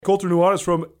Colter Nuanez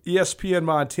from ESPN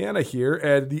Montana here,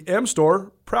 and the M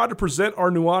Store, proud to present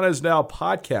our Nuanez Now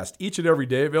podcast each and every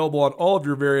day, available on all of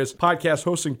your various podcast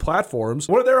hosting platforms.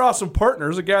 One of their awesome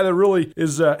partners, a guy that really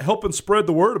is helping spread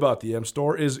the word about the M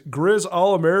Store, is Grizz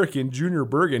All-American Junior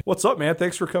Bergen. What's up, man?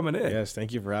 Thanks for coming in. Yes,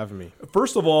 thank you for having me.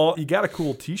 First of all, you got a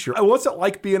cool t-shirt. What's it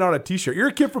like being on a t-shirt? You're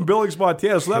a kid from Billings,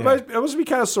 Montana, so that must be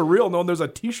kind of surreal knowing there's a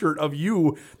t-shirt of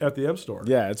you at the M Store.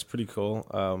 Yeah, it's pretty cool.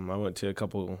 I went to a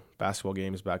couple basketball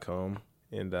games back home,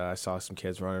 and I saw some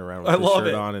kids running around with the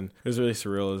shirt on, and it was really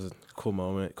surreal. It was a cool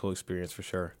moment, cool experience for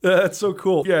sure. That's so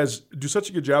cool. You guys do such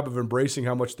a good job of embracing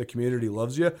how much the community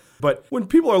loves you. But when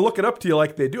people are looking up to you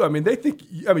like they do, they think,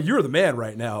 you're the man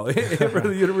right now for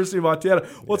the University of Montana.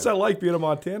 What's that like being a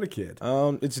Montana kid?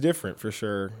 It's different for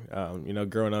sure.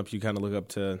 Growing up, you kind of look up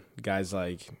to guys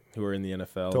like who are in the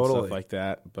NFL and stuff like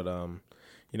that. But,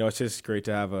 it's just great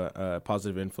to have a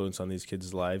positive influence on these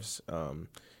kids' lives.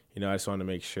 I just want to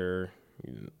make sure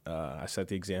I set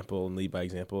the example and lead by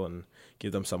example and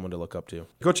give them someone to look up to.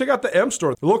 Go check out the M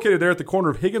Store. They're located there at the corner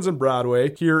of Higgins and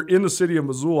Broadway here in the city of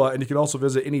Missoula, and you can also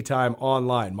visit anytime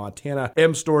online,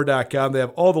 montanamstore.com. They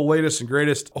have all the latest and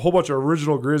greatest, a whole bunch of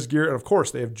original Grizz gear, and of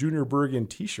course, they have Junior Bergen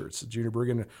t-shirts. Junior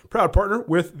Bergen, proud partner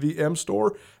with the M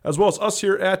Store, as well as us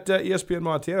here at ESPN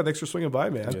Montana. Thanks for swinging by,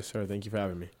 man. Yes, sir. Thank you for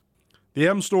having me. The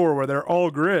M Store, where they're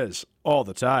all Grizz all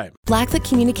the time. Blackfoot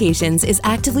Communications is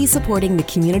actively supporting the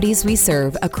communities we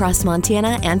serve across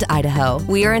Montana and Idaho.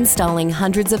 We are installing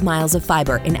hundreds of miles of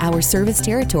fiber in our service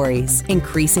territories,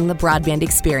 increasing the broadband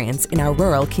experience in our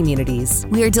rural communities.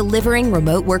 We are delivering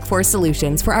remote workforce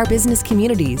solutions for our business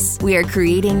communities. We are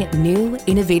creating new,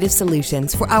 innovative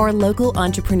solutions for our local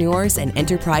entrepreneurs and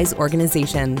enterprise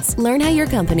organizations. Learn how your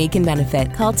company can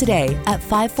benefit. Call today at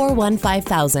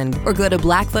 541-5000 or go to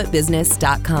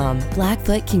blackfootbusiness.com.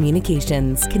 Blackfoot Communications.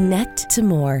 Connect to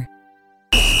more.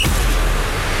 It's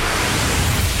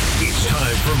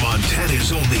time for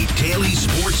Montana's only daily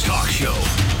sports talk show,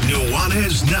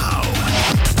 Nuanez Now.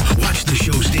 Watch the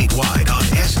show statewide on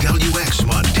SWX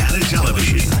Montana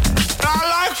Television.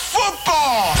 I like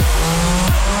football!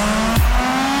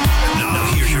 Now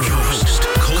here's your host,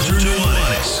 Colter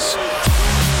Nuanez.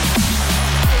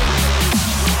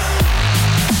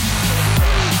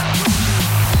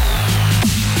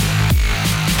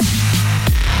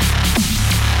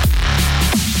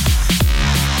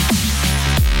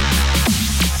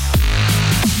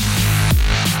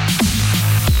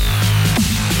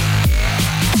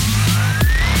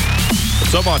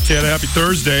 What's up, Montana? Happy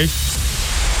Thursday.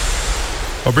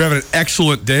 Hope you're having an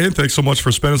excellent day, and thanks so much for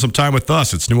spending some time with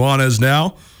us. It's Nuanez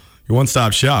Now, your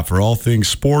one-stop shop for all things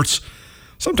sports,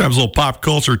 sometimes a little pop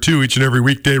culture, too, each and every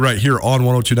weekday right here on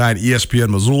 102.9 ESPN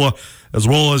Missoula, as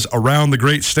well as around the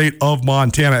great state of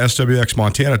Montana, SWX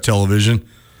Montana Television.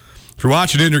 If you're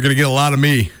watching in, you're going to get a lot of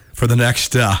me for the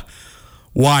next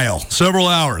while, several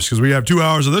hours, because we have 2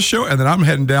 hours of this show, and then I'm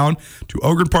heading down to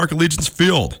Ogren Park Allegiance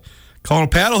Field, calling a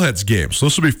Paddleheads game. So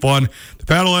this will be fun. The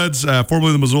Paddleheads,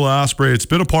 formerly the Missoula Osprey, it's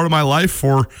been a part of my life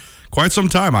for quite some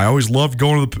time. I always loved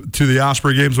going to the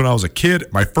Osprey games when I was a kid.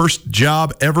 My first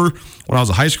job ever when I was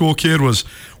a high school kid was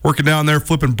working down there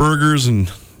flipping burgers and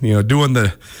doing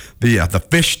the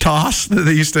fish toss that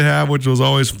they used to have, which was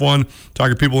always fun,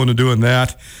 talking people into doing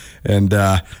that. And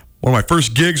one of my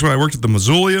first gigs when I worked at the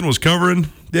Missoulian was covering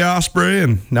the Osprey,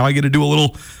 and now I get to do a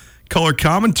little color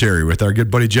commentary with our good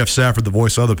buddy Jeff Safford, the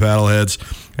voice of the Paddleheads,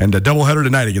 and a doubleheader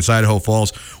tonight against Idaho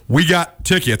Falls. We got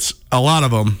tickets, a lot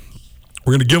of them.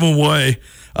 We're going to give them away.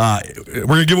 We're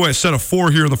going to give away a set of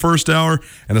 4 here in the first hour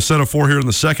and a set of 4 here in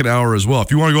the second hour as well.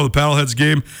 If you want to go to the Paddleheads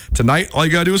game tonight, all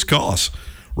you got to do is call us.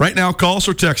 Right now, call us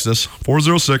or text us,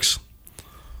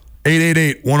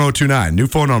 406-888-1029. New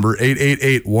phone number,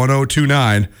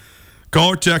 888-1029.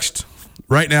 Call or text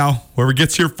right now, whoever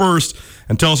gets here first,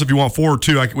 and tell us if you want 4 or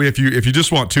 2. If you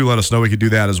just want 2, let us know. We could do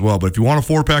that as well. But if you want a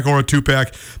 4-pack or a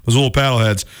 2-pack, Missoula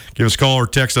Paddleheads, give us a call or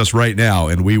text us right now,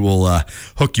 and we will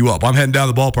hook you up. I'm heading down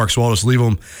to the ballpark, so I'll just leave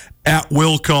them at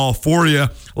will call for you. A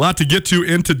lot to get to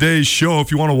in today's show.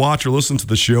 If you want to watch or listen to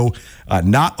the show,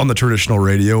 not on the traditional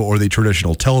radio or the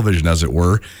traditional television, as it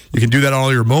were, you can do that on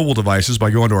all your mobile devices by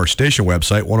going to our station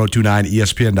website,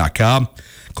 1029ESPN.com.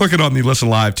 Click it on the Listen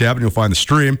Live tab, and you'll find the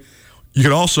stream. You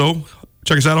can also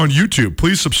check us out on YouTube.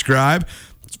 Please subscribe.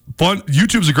 It's fun.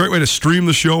 YouTube's a great way to stream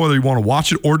the show, whether you want to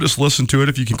watch it or just listen to it.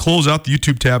 If you can close out the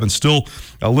YouTube tab and still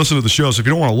listen to the show. So if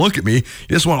you don't want to look at me, you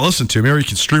just want to listen to me, or you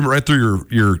can stream it right through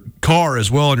your car as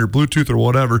well on your Bluetooth or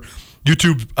whatever.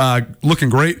 YouTube looking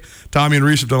great. Tommy and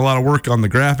Reese have done a lot of work on the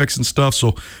graphics and stuff,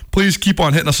 so please keep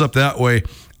on hitting us up that way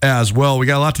as well. We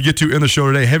got a lot to get to in the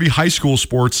show today. Heavy high school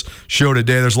sports show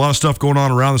today. There's a lot of stuff going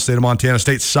on around the state of Montana.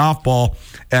 State softball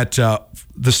at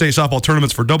the state softball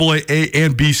tournaments for AA, A,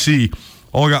 and BC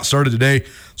all got started today.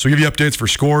 So we'll give you updates for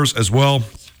scores as well.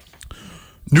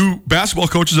 New basketball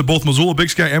coaches at both Missoula Big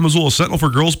Sky and Missoula Sentinel for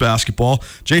girls basketball.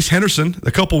 Jace Henderson,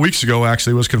 a couple weeks ago,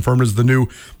 actually was confirmed as the new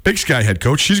Big Sky head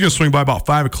coach. She's going to swing by about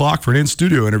 5 o'clock for an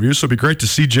in-studio interview, so it'd be great to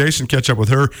see Jace and catch up with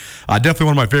her. Definitely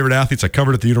one of my favorite athletes I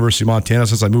covered at the University of Montana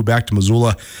since I moved back to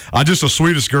Missoula. Just the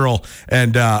sweetest girl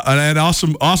and an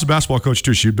awesome basketball coach,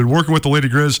 too. She'd been working with the Lady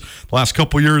Grizz the last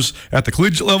couple years at the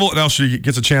collegiate level, and now she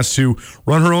gets a chance to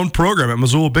run her own program at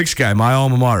Missoula Big Sky, my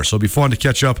alma mater. So it'll be fun to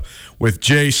catch up with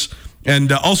Jace.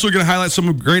 And also going to highlight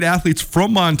some great athletes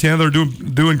from Montana that are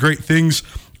doing great things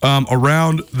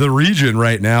around the region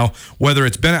right now, whether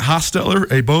it's Bennett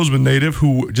Hostetler, a Bozeman native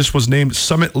who just was named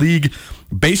Summit League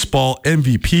Baseball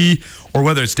MVP, or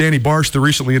whether it's Danny Barsh, the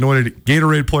recently anointed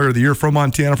Gatorade Player of the Year from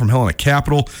Montana, from Helena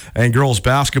Capital, and girls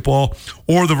basketball,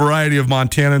 or the variety of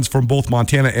Montanans from both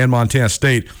Montana and Montana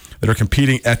State that are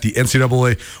competing at the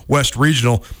NCAA West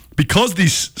Regional. Because the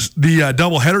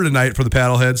doubleheader tonight for the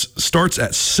Paddleheads starts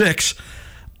at 6,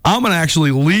 I'm going to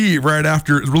actually leave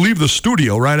the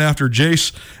studio right after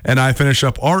Jace and I finish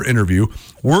up our interview.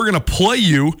 We're going to play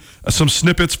you some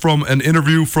snippets from an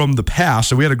interview from the past.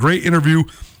 So we had a great interview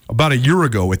about a year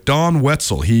ago with Don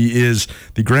Wetzel. He is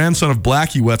the grandson of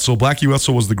Blackie Wetzel. Blackie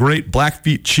Wetzel was the great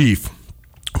Blackfeet chief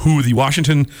who the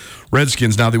Washington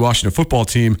Redskins, now the Washington football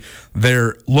team,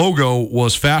 their logo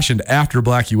was fashioned after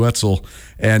Blackie Wetzel.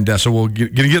 And so we're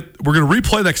going to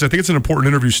replay that because I think it's an important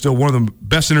interview still. One of the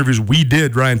best interviews we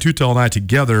did, Ryan Tutel and I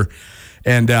together.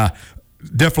 And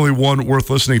definitely one worth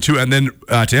listening to. And then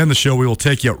to end the show, we will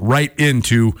take you right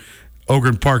into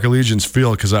Ogren Park Allegiance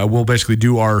Field because I will basically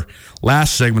do our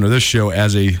last segment of this show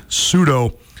as a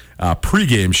pseudo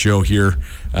pregame show here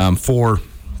for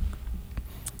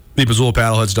the Missoula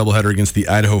Paddleheads doubleheader against the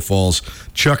Idaho Falls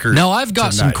Chuckers. Now, I've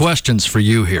got some questions for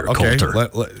you here, Coulter.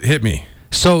 Hit me.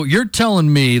 So you're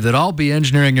telling me that I'll be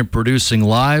engineering and producing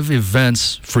live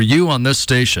events for you on this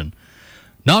station,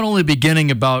 not only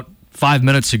beginning about 5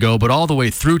 minutes ago, but all the way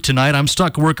through tonight. I'm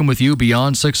stuck working with you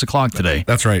beyond 6 o'clock today.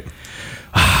 That's right.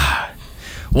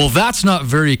 Well, that's not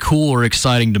very cool or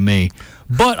exciting to me.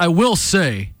 But I will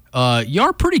say, you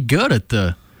are pretty good at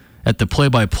the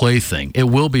play-by-play thing. It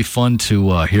will be fun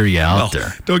to hear you out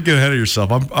there. Don't get ahead of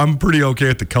yourself. I'm pretty okay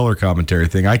at the color commentary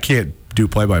thing. I can't do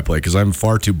play-by-play because I'm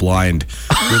far too blind to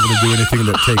be able to do anything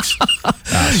that takes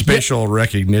spatial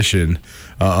recognition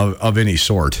of any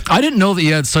sort. I didn't know that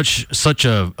you had such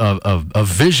a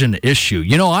vision issue.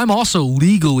 You know, I'm also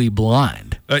legally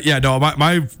blind.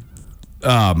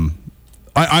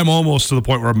 I'm almost to the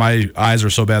point where my eyes are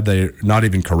so bad they're not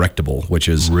even correctable, which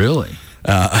is really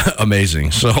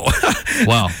amazing. So,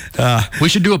 wow. We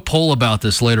should do a poll about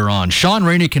this later on. Sean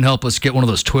Rainey can help us get one of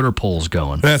those Twitter polls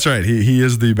going. That's right. He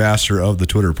is the master of the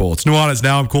Twitter poll. It's Nuanez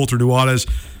Now. I'm Coulter Nuanez.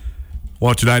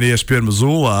 129 ESPN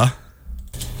Missoula.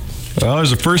 Well,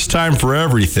 there's a first time for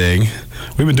everything.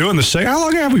 We've been doing this segment. How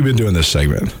long have we been doing this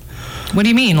segment? What do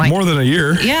you mean? Like more than a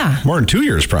year? Yeah. More than 2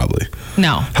 years, probably.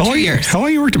 No, 2 years. How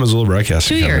long you worked at Missoula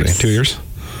Broadcasting Company? 2 years. 2 years?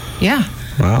 Yeah.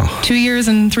 Wow. 2 years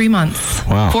and 3 months.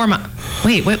 Wow. 4 months.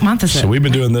 Wait, what month is it? So we've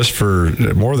been doing this for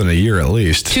more than a year at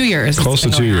least. 2 years. Close to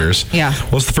 2 years. Yeah.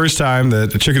 Well, it's the first time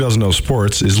that Chicken Doesn't Know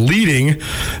Sports is leading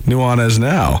Nuanez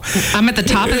Now. I'm at the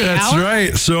top of the hour? That's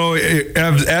right. So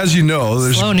as you know,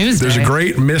 there's a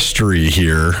great mystery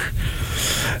here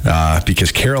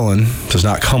because Carolyn does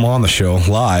not come on the show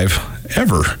live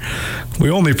ever. We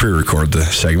only pre-record the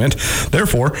segment.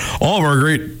 Therefore, all of our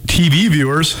great TV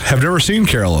viewers have never seen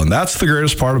Carolyn. That's the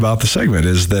greatest part about the segment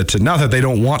is that not that they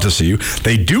don't want to see you,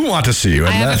 they do want to see you.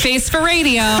 And I have a face for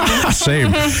radio.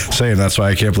 Same. That's why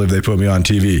I can't believe they put me on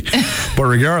TV. But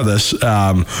regardless,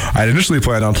 I initially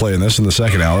planned on playing this in the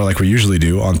second hour like we usually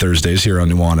do on Thursdays here on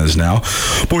Nuanez Now.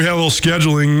 But we have a little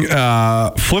scheduling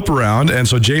flip around. And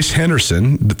so Jace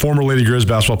Henderson, the former Lady Grizz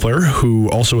basketball player who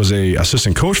also was a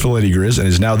assistant coach for Lady Grizz and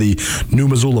is now the new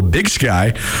Missoula Big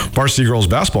Sky varsity girls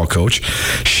basketball coach,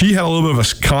 she had a little bit of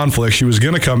a conflict. She was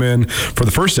going to come in for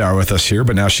the first hour with us here,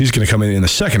 but now she's going to come in the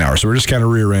second hour. So we're just kind of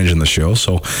rearranging the show.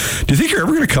 So do you think you're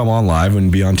ever going to come on live and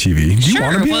be on TV? Do you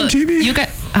want to be on TV? You got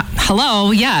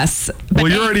hello, yes. Well,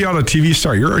 you're already on a TV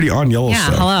star. You're already on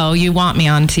Yellowstone. Yeah, hello. You want me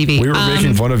on TV. We were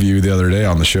making fun of you the other day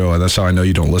on the show, and that's how I know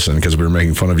you don't listen, because we were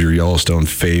making fun of your Yellowstone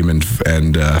fame and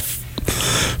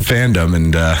fandom.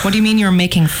 And What do you mean you were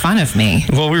making fun of me?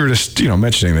 well, we were just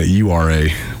mentioning that you are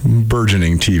a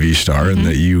burgeoning TV star and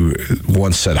that you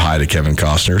once said hi to Kevin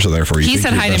Costner, so therefore He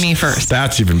said hi to me first.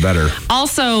 That's even better.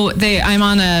 Also, I'm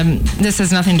on this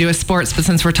has nothing to do with sports, but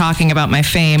since we're talking about my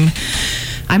fame,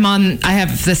 I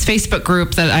have this Facebook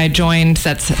group that I joined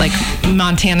that's like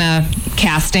Montana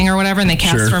casting or whatever, and they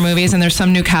cast for movies, and there's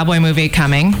some new cowboy movie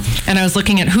coming. And I was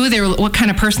looking at what kind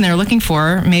of person they were looking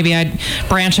for. Maybe I'd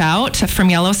branch out from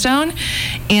Yellowstone.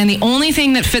 And the only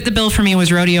thing that fit the bill for me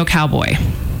was rodeo cowboy.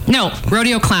 No,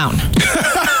 rodeo clown.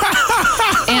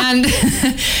 And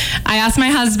I asked my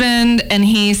husband, and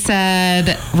he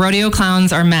said rodeo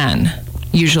clowns are men,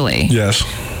 usually. Yes.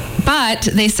 But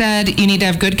they said you need to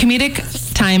have good comedic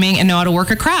timing and know how to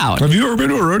work a crowd. Have you ever been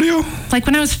to a rodeo? Like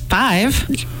when I was 5.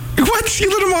 What? You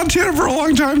lived in Montana for a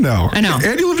long time now. I know.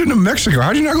 And you lived in New Mexico.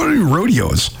 How did you not go to any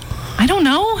rodeos? I don't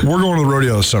know. We're going to the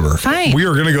rodeo this summer. Fine. We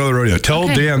are going to go to the rodeo. Tell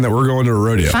Dan that we're going to a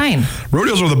rodeo. Fine.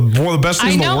 Rodeos are one of the best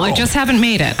things in the world. I know. I just haven't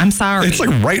made it. I'm sorry. It's like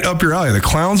right up your alley. The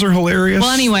clowns are hilarious.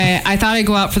 Well, anyway, I thought I'd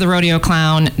go out for the rodeo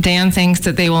clown. Dan thinks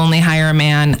that they will only hire a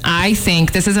man. I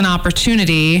think this is an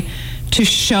opportunity to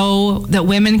show that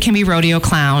women can be rodeo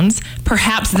clowns.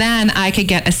 Perhaps then I could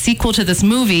get a sequel to this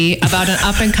movie about an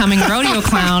up-and-coming rodeo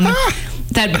clown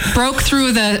that broke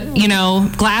through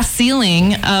the, glass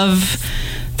ceiling of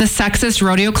the sexist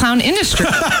rodeo clown industry.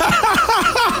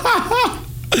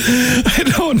 I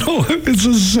don't know if it's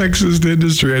a sexist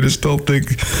industry. I just don't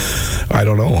think. I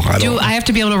don't know. Do I have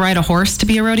to be able to ride a horse to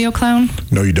be a rodeo clown?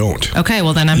 No, you don't. Okay,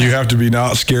 well then You have to be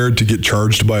not scared to get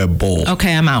charged by a bull.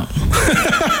 Okay, I'm out.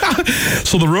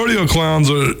 So the rodeo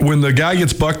clowns are, when the guy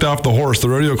gets bucked off the horse, the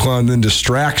rodeo clown then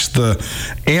distracts the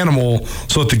animal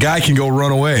so that the guy can go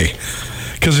run away.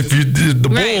 Because if the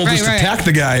bull attack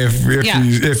the guy if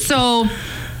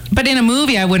But in a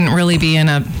movie, I wouldn't really be in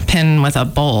a pen with a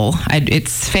bull.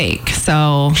 It's fake.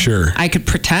 So sure, I could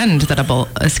pretend that a bull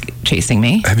is chasing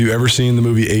me. Have you ever seen the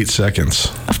movie 8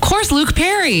 Seconds? Of course, Luke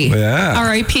Perry. Yeah.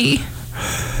 R.I.P.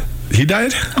 He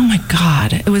died? Oh my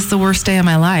God. It was the worst day of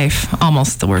my life.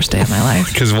 Almost the worst day of my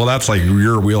life. Because, that's like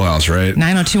your wheelhouse, right?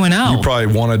 90210.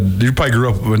 You probably grew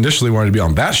up initially wanted to be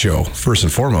on that show, first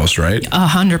and foremost, right?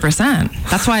 100%.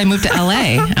 That's why I moved to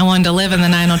LA. I wanted to live in the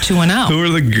 90210.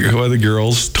 Who are the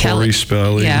girls? Tori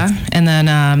Spelling. Yeah. And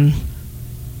then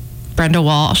Brenda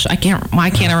Walsh. Why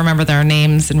can't I remember their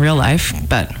names in real life?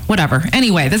 But whatever.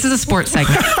 Anyway, this is a sports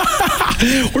segment.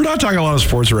 We're not talking a lot of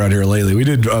sports around here lately. We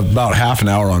did about half an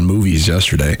hour on movies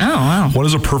yesterday. Oh, wow. What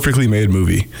is a perfectly made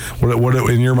movie? What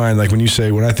in your mind, like when I say,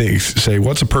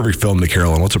 what's a perfect film to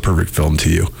Carolyn? What's a perfect film to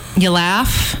you? You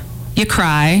laugh, you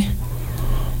cry,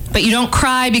 but you don't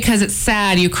cry because it's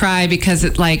sad. You cry because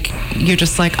you're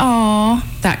just like, oh,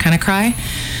 that kind of cry.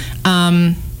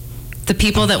 The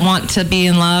people that want to be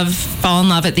in love fall in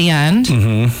love at the end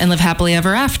and live happily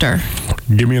ever after.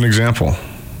 Give me an example.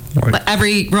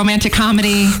 Every romantic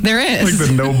comedy there is. Like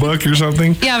The Notebook or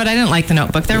something? Yeah, but I didn't like The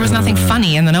Notebook. There was nothing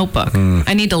funny in The Notebook.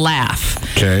 I need to laugh.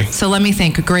 Okay. So let me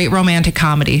think. A great romantic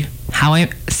comedy.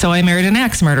 So I Married an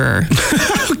Axe-Murderer.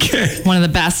 Okay. One of the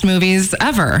best movies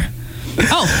ever.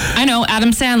 Oh, I know.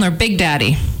 Adam Sandler, Big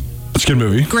Daddy. That's a good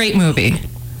movie. Great movie.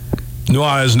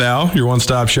 Nuanez Now, your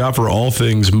one-stop shop for all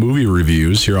things movie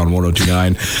reviews here on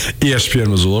 102.9 ESPN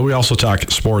Missoula. We also talk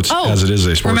sports as it is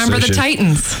a sports Remember station. the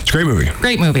Titans. It's a great movie.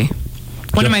 Great movie.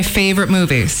 One of my favorite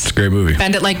movies. It's a great movie.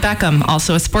 Bend It Like Beckham,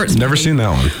 also a sports Never movie. seen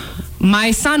that one.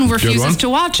 My son refuses to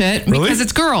watch it because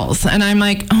it's girls. And I'm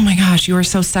like, oh my gosh, you are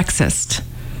so sexist.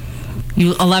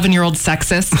 You 11-year-old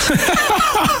sexist.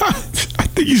 I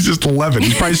think he's just 11.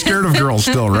 He's probably scared of girls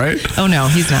still, right? Oh, no,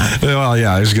 he's not. Well,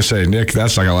 yeah, I was going to say, Nick,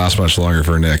 that's not going to last much longer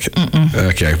for Nick.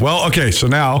 Okay. Well, so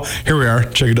now, here we are.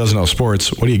 Chick Who Doesn't Know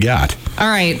Sports. What do you got? All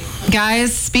right.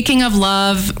 Guys, speaking of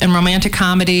love and romantic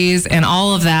comedies and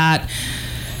all of that,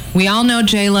 we all know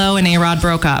J-Lo and A-Rod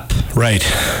broke up. Right.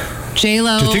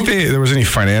 J-Lo. Do you think there was any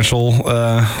financial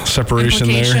separation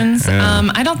implications there?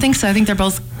 Yeah. I don't think so. I think they're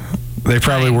both... They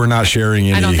probably were not sharing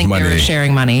any money. I don't think they were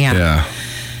sharing money, yeah.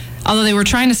 Although they were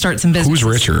trying to start some business. Who's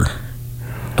richer?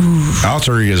 Ooh. Alex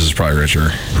Rodriguez is probably richer.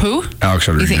 Who? Alex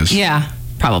Rodriguez. Yeah,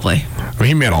 probably. I mean,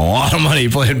 he made a lot of money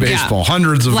playing baseball.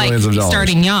 Hundreds of millions of dollars.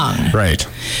 Starting young. Right.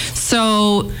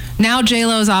 So now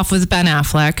J-Lo's off with Ben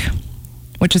Affleck,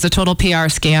 which is a total PR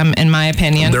scam, in my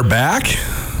opinion. They're back?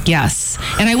 Yes.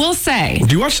 And I will say...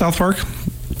 Do you watch South Park?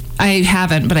 I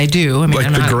haven't, but I do. I mean,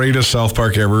 like the greatest South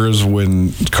Park ever is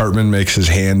when Cartman makes his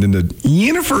hand into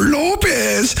Jennifer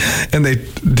Lopez, and they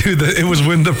do it was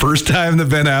when the first time that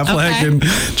Ben Affleck and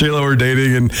J-Lo were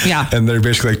dating, and they're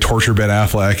basically like torture Ben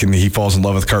Affleck, and he falls in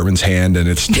love with Cartman's hand, and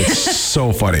it's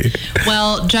so funny.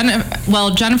 Well,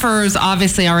 Jennifer's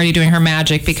obviously already doing her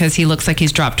magic because he looks like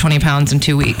he's dropped 20 pounds in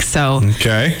 2 weeks. So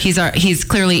he's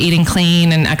clearly eating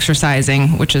clean and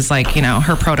exercising, which is like,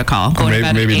 her protocol.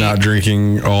 Maybe not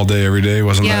drinking all day every day.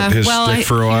 Wasn't that his stick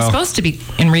for a while? He was supposed to be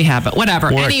in rehab, but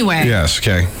whatever. Anyway. Yes,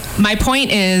 okay. My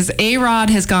point is, A-Rod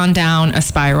has gone down a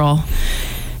spiral,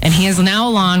 and he has now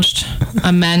launched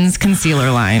a men's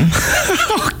concealer line.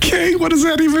 Okay, what does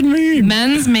that even mean?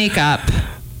 Men's makeup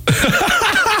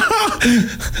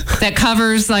that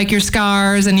covers like your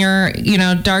scars and your,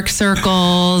 dark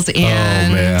circles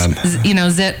and,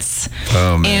 zits.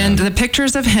 Oh, man. And the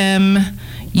pictures of him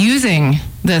using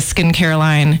the skincare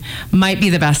line might be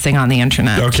the best thing on the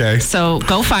internet. Okay. So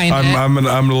go find it. I'm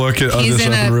gonna look at this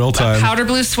up in real time. He's in a powder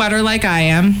blue sweater like I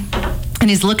am, and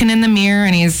he's looking in the mirror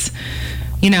and he's,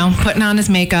 putting on his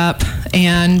makeup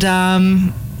and,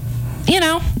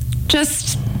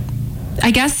 just,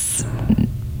 I guess,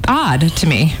 odd to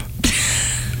me.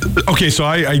 Okay, so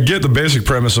I get the basic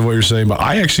premise of what you're saying, but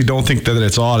I actually don't think that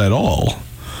it's odd at all.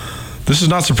 This is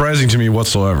not surprising to me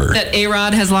whatsoever. That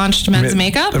A-Rod has launched men's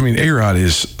makeup? I mean, A-Rod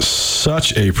is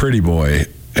such a pretty boy.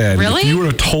 And really? If you would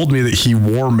have told me that he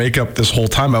wore makeup this whole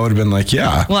time, I would have been like,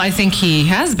 yeah. Well, I think he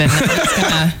has been. He's going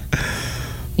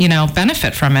to,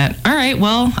 benefit from it. All right,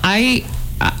 well,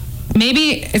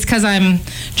 maybe it's because I'm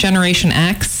Generation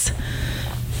X,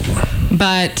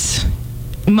 but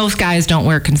most guys don't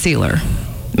wear concealer.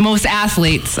 Most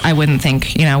athletes, I wouldn't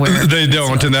think, wear They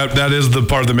don't, and that is the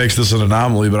part that makes this an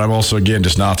anomaly, but I'm also, again,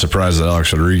 just not surprised that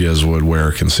Alex Rodriguez would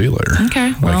wear concealer.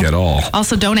 Okay. Like, at all.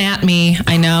 Also, don't at me.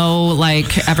 I know,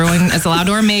 everyone is allowed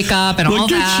to wear makeup and all that.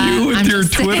 Look at you with your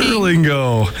Twitter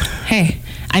lingo. Hey,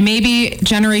 I may be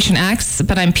Generation X,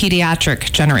 but I'm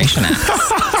pediatric Generation X.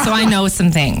 So I know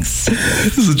some things.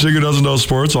 This is the Chick Who Doesn't Know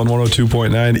Sports on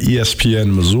 102.9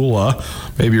 ESPN Missoula.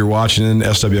 Maybe you're watching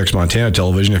SWX Montana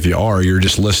television. If you are, you're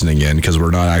just listening in because we're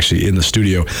not actually in the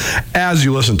studio as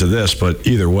you listen to this. But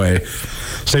either way,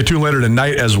 stay tuned later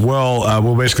tonight as well.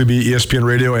 We'll basically be ESPN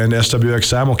Radio and SWX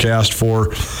simulcast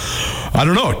for, I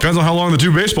don't know, it depends on how long the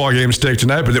two baseball games take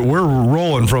tonight, but we're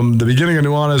rolling from the beginning of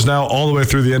Nuanez now all the way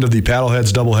through the end of the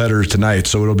Paddleheads doubleheader tonight.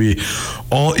 So it'll be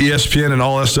all ESPN and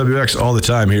all SWX all the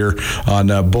time here on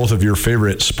both of your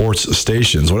favorite sports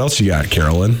stations. What else you got,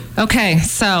 Carolyn? Okay,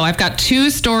 so I've got two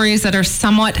stories that are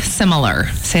somewhat similar.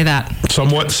 Say that.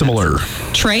 Somewhat similar.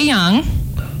 Trae Young.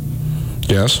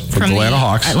 Yes, from the Atlanta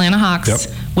Hawks. Atlanta Hawks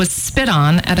was spit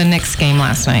on at a Knicks game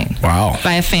last night. Wow.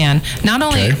 By a fan. Not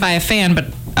only by a fan, but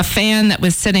a fan that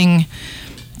was sitting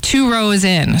 2 rows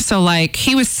in. So,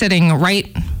 he was sitting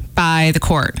right by the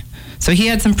court. So he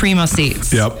had some primo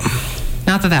seats. Yep.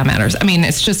 Not that matters. I mean,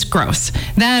 it's just gross.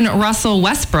 Then Russell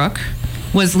Westbrook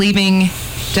was leaving.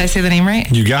 Did I say the name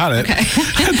right? You got it. Okay. I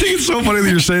think it's so funny that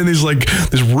you're saying these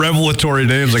revelatory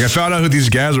names. I found out who these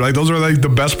guys are. Those are the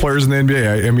best players in the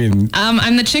NBA. I mean,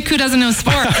 I'm the chick who doesn't know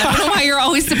sports. I don't know why you're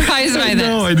always surprised by this.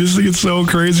 No, I just think it's so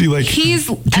crazy. Do you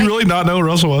really not know who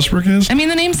Russell Westbrook is? I mean,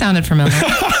 the name sounded familiar.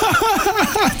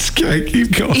 Okay,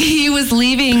 keep going. He was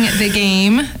leaving the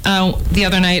game the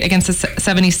other night against the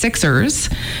 76ers.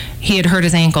 He had hurt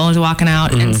his ankle. He was walking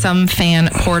out, and some fan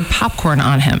poured popcorn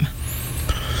on him.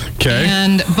 Okay.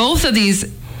 And both of these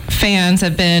fans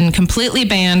have been completely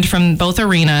banned from both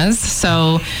arenas.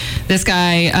 So this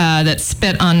guy that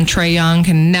spit on Trae Young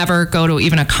can never go to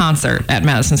even a concert at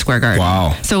Madison Square Garden.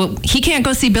 Wow. So he can't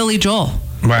go see Billy Joel.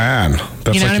 Man,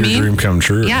 that's your dream come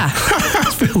true. Yeah.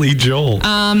 Billy Joel.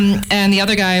 And the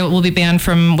other guy will be banned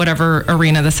from whatever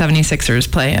arena the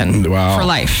 76ers play in for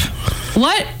life.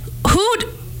 What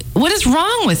is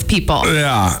wrong with people?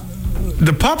 Yeah.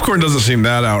 The popcorn doesn't seem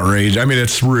that outrageous. I mean,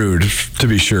 it's rude, to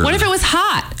be sure. What if it was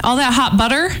hot? All that hot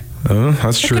butter?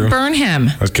 That's true. It could burn him.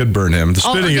 That could burn him. The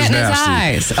spitting is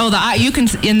nasty. His eyes. You can,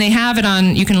 and they have it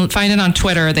on. You can find it on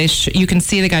Twitter. You can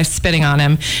see the guy spitting on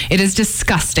him. It is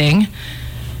disgusting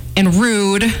and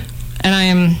rude,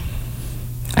 and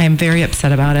I am very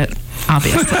upset about it.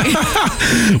 Obviously.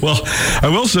 Well, I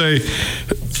will say,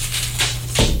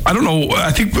 I don't know.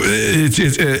 I think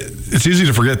it's easy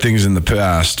to forget things in the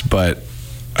past, but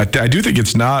I do think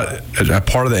it's not a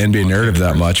part of the NBA narrative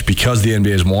that much because the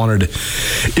NBA has wanted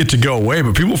it to go away.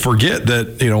 But people forget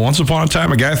that, once upon a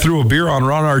time, a guy threw a beer on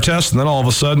Ron Artest, and then all of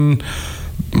a sudden,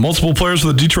 multiple players for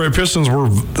the Detroit Pistons were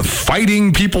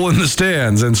fighting people in the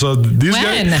stands, and so these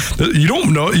guys. You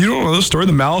don't know this story,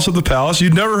 the Malice at the Palace.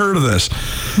 You'd never heard of this.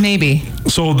 Maybe.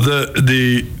 So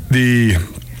the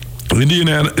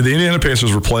Indiana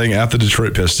Pacers were playing at the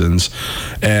Detroit Pistons,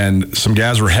 and some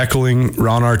guys were heckling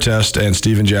Ron Artest and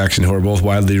Steven Jackson, who are both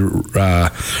widely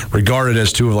regarded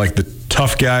as two of like the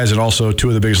tough guys and also two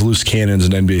of the biggest loose cannons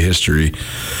in NBA history.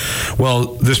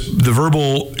 Well, the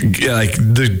verbal, like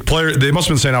the player, they must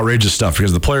have been saying outrageous stuff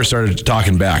because the player started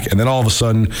talking back, and then all of a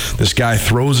sudden, this guy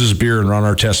throws his beer in Ron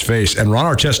Artest's face, and Ron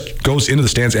Artest goes into the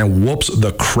stands and whoops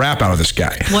the crap out of this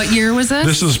guy. What year was this?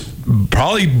 This is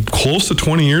probably close to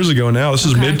 20 years ago now. This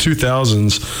is mid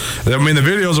 2000s. I mean, the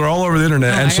videos are all over the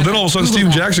internet, and so then all of a sudden,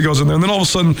 Steven Jackson goes in there, and then all of a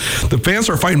sudden, the fans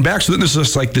are fighting back. So then there's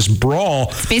just like this brawl.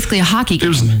 It's basically a hockey game. It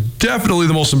was definitely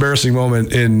the most embarrassing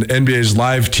moment in NBA's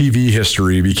live TV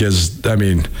history because, I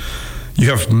mean, you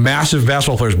have massive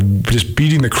basketball players just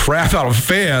beating the crap out of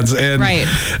fans, and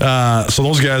so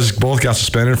those guys both got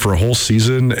suspended for a whole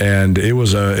season, and it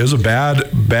was a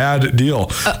bad deal.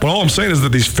 But all I'm saying is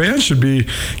that these fans should be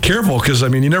careful because, I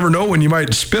mean, you never know when you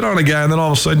might spit on a guy, and then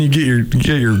all of a sudden you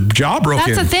get your jaw broken.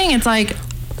 That's the thing. It's like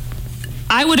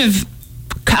I would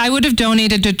have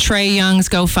donated to Trey Young's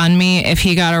GoFundMe if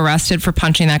he got arrested for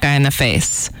punching that guy in the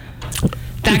face.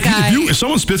 If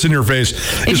someone spits in your face,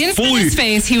 it didn't spit in his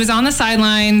face. He was on the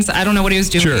sidelines. I don't know what he was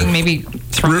doing. Sure. Maybe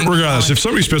throwing. Regardless, if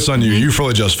somebody spits on you, you're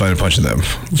fully justified in punching them.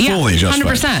 Fully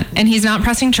justified. 100%. And he's not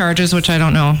pressing charges, which I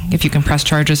don't know if you can press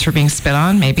charges for being spit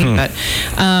on. Maybe, but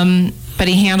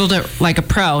he handled it like a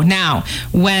pro. Now,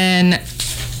 when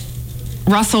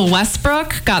Russell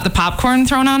Westbrook got the popcorn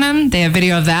thrown on him, they have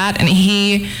video of that, and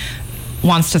he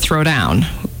wants to throw down.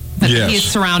 But he's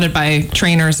surrounded by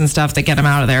trainers and stuff that get him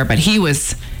out of there, but he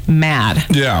was mad.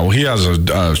 Yeah, well, he has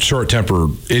a short temper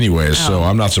anyways, so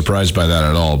I'm not surprised by that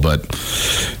at all. But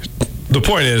the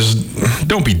point is,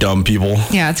 don't be dumb, people.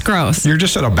 Yeah, it's gross. You're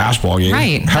just at a basketball game.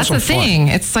 Right. That's the thing.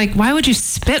 It's like, why would you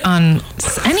spit on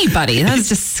anybody? That is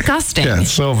disgusting. Yeah,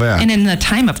 it's so bad. And in the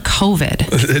time of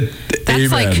COVID.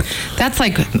 That's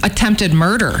like attempted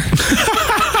murder.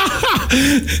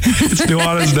 It's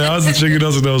Nuanez Now. It's the Chicken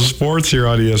Doesn't Know Sports here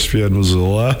on ESPN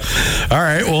Missoula. All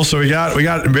right. Well, so we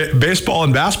got baseball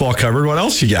and basketball covered. What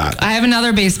else you got? I have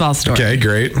another baseball story. Okay,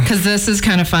 great. Because this is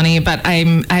kind of funny, but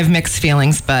I have mixed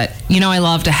feelings. But I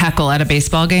love to heckle at a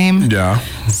baseball game. Yeah.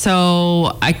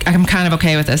 So I'm kind of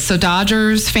okay with this. So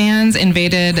Dodgers fans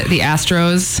invaded the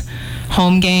Astros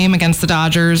home game against the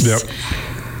Dodgers. Yep.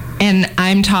 And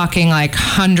I'm talking like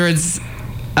hundreds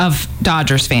of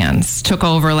Dodgers fans took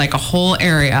over like a whole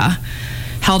area,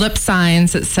 held up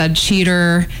signs that said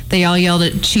cheater. They all yelled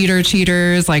at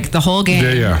cheaters like the whole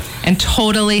game. Yeah. And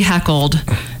totally heckled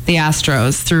the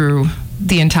Astros through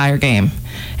the entire game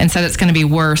and said it's going to be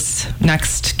worse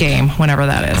next game, whenever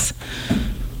that is.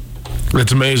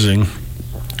 It's amazing.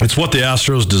 It's what the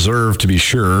Astros deserve, to be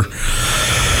sure.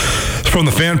 From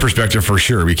the fan perspective, for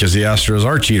sure, because the Astros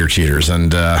are cheaters.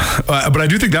 And but I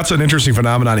do think that's an interesting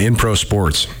phenomenon in pro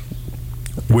sports.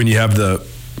 When you have the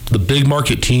big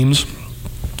market teams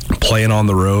playing on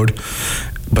the road,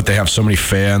 but they have so many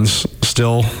fans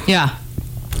still. Yeah.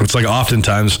 It's like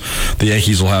oftentimes the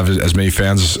Yankees will have as many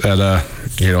fans at a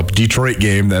Detroit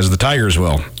game as the Tigers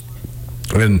will.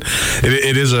 And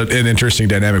it is an interesting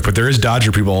dynamic, but there is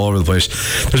Dodger people all over the place.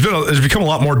 There's become a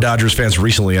lot more Dodgers fans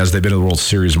recently as they've been in the World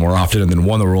Series more often and then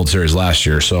won the World Series last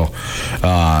year. So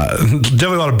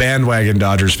definitely a lot of bandwagon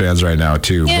Dodgers fans right now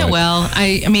too. Yeah, well,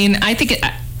 I mean, I think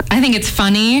it's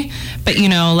funny, but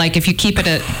like if you keep it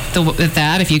at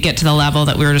that, if you get to the level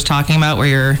that we were just talking about, where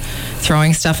you're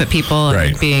throwing stuff at people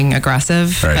and being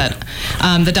aggressive. Right.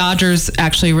 But the Dodgers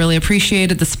actually really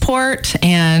appreciated the support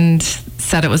and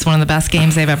said it was one of the best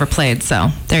games they've ever played. So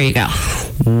there you go.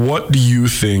 What do you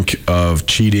think of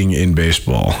cheating in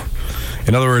baseball?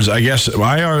 In other words, I guess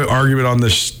my argument on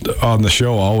the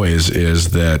show always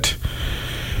is that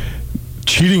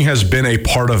cheating has been a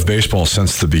part of baseball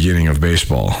since the beginning of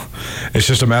baseball. It's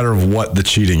just a matter of what the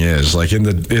cheating is. Like in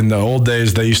the old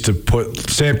days, they used to put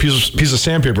piece of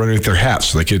sandpaper underneath their hats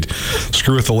so they could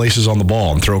screw with the laces on the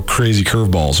ball and throw crazy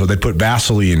curveballs. Or they'd put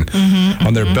Vaseline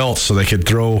on their belts so they could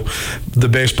throw the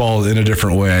baseball in a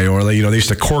different way. Or they used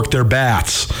to cork their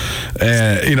bats.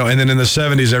 And then in the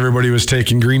 70s, everybody was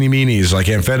taking greenie meanies, like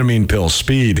amphetamine pills,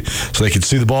 speed, so they could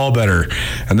see the ball better.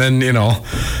 And then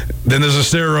then there's a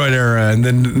steroid era, and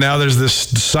then now there's this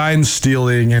sign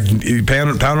stealing and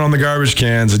pounding on the garbage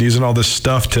cans and using all this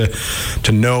stuff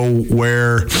to know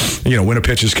where when a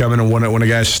pitch is coming and when a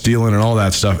guy's stealing and all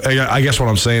that stuff. I guess what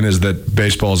I'm saying is that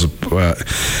baseball is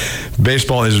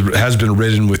baseball has been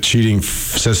ridden with cheating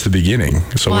since the beginning.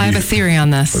 So I have a theory on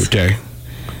this. Okay.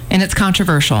 And it's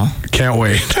controversial. Can't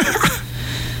wait.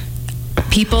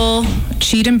 People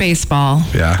cheat in baseball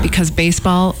because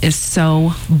baseball is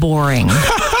so boring.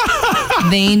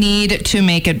 They need to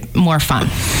make it more fun.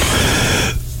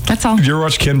 That's all. Do you ever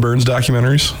watch Ken Burns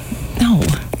documentaries? No.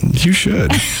 You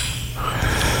should.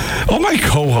 All my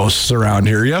co-hosts around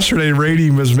here. Yesterday, Rady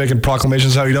was making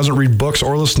proclamations how he doesn't read books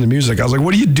or listen to music. I was like,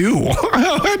 what do you do?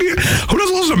 Who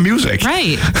doesn't listen to music?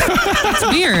 Right. That's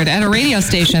weird. At a radio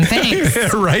station.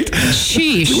 Thanks. Right?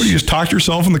 Sheesh. What, do you just talk to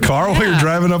yourself in the car while you're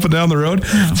driving up and down the road?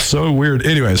 Oh. So weird.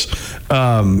 Anyways,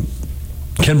 Ken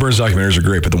Burns documentaries are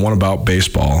great, but the one about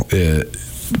baseball,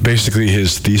 basically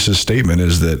his thesis statement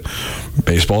is that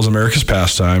baseball is America's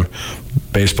pastime.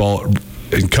 Baseball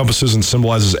encompasses and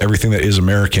symbolizes everything that is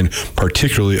American,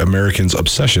 particularly Americans'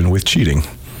 obsession with cheating.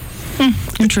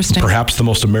 Interesting. Perhaps the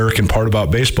most American part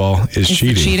about baseball is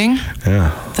cheating. Cheating?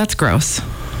 Yeah. That's gross.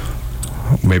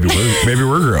 Maybe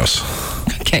we're gross.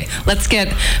 Okay, let's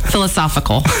get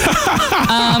philosophical.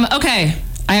 Okay.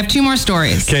 I have 2 more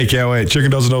stories. Okay, can't wait. Chicken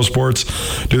Doesn't Know Sports.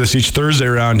 Do this each Thursday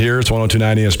around here. It's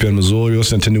 102.9 ESPN Missoula. You're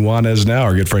listening to Nuanez now.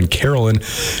 Our good friend Carolyn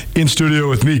in studio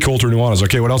with me, Colter Nuanez.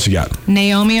 Okay, what else you got?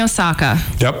 Naomi Osaka.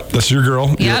 Yep, that's your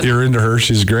girl. Yep. You're into her.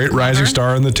 She's a great rising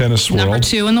star in the tennis world. Number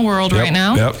 2 in the world right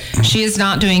now. Yep. She is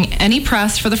not doing any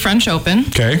press for the French Open.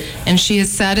 Okay. And she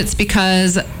has said it's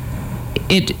because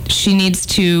she needs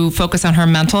to focus on her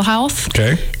mental health.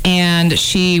 Okay. And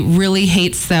she really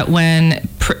hates that when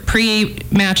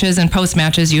pre-matches and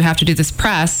post-matches you have to do this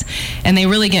press and they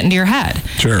really get into your head.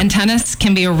 Sure. And tennis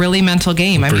can be a really mental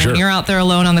game. I mean, when you're out there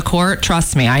alone on the court,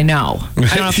 trust me, I know. I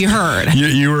don't know if you heard.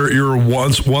 you were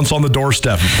once on the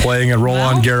doorstep playing at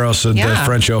Roland Garros at the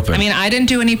French Open. I mean, I didn't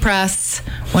do any press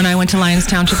when I went to Lyons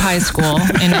Township High School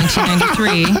in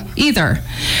 1993 either.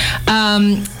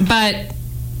 But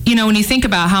you know, when you think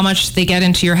about how much they get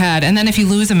into your head, and then if you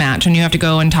lose a match and you have to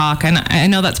go and talk, and I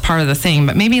know that's part of the thing,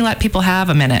 but maybe let people have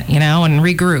a minute, you know, and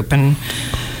regroup. And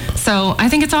so I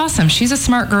think it's awesome. She's a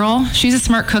smart girl. She's a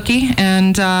smart cookie.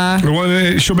 And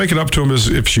well, she'll make it up to him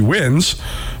if she wins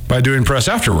by doing press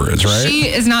afterwards, right? She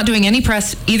is not doing any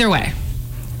press either way.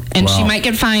 And she might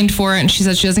get fined for it, and she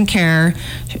says she doesn't care.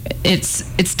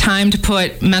 It's time to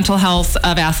put mental health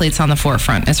of athletes on the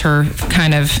forefront is her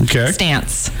kind of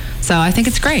stance. So I think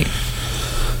it's great.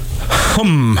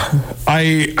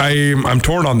 I'm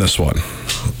torn on this one.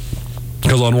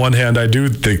 Because on one hand, I do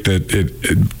think that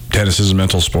tennis is a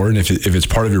mental sport, and if it's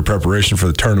part of your preparation for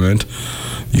the tournament,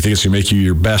 you think it's going to make you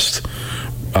your best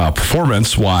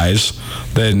performance-wise,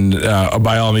 then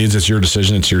by all means, it's your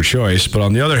decision, it's your choice. But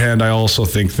on the other hand, I also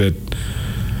think that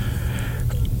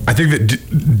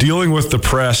dealing with the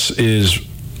press is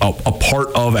a part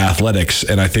of athletics,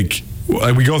 and I think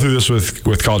we go through this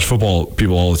with college football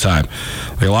people all the time.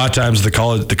 Like a lot of times, the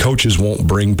coaches won't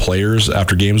bring players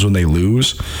after games when they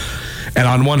lose. And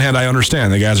on one hand, I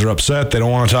understand the guys are upset; they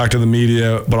don't want to talk to the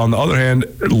media. But on the other hand,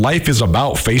 life is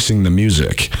about facing the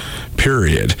music.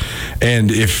 Period. And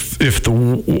if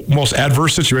the most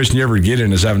adverse situation you ever get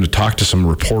in is having to talk to some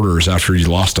reporters after you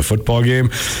lost a football game,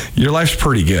 your life's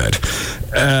pretty good.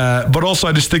 But also,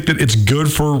 I just think that it's good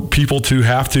for people to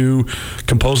have to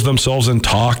compose themselves and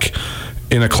talk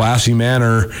in a classy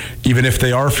manner, even if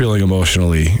they are feeling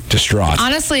emotionally distraught.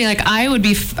 Honestly, like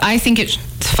I think it's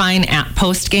fine at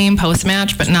post-game,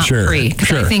 post-match, but not pre.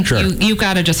 Because I think you've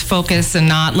got to just focus and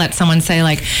not let someone say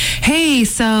like, hey,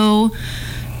 so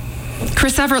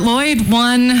Chris Everett Lloyd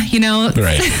won, you know,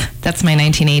 that's my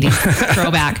 1980s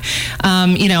throwback,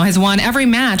 you know, has won every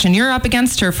match and you're up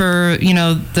against her for, you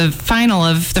know, the final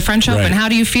of the French Open. How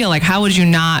do you feel? Like, how would you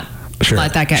not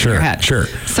let that get in your head?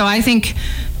 So I think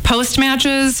post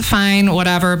matches, fine,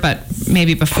 whatever, but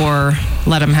maybe before,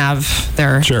 let them have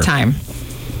their time.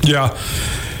 Yeah.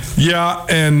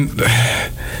 And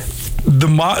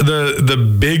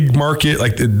the big market,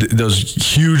 like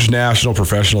those huge national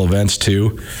professional events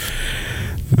too.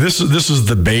 This is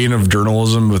the bane of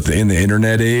journalism in the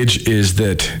internet age, is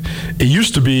that it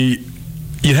used to be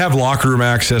you'd have locker room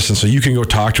access, and so you can go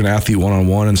talk to an athlete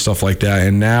one-on-one and stuff like that.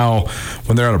 And now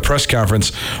when they're at a press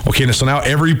conference, so now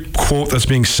every quote that's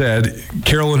being said,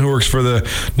 Carolyn, who works for the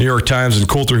New York Times, and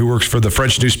Coulter, who works for the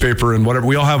French newspaper and whatever,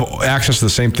 we all have access to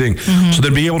the same thing. Mm-hmm. So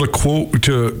then being able to quote,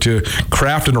 to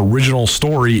craft an original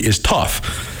story is tough.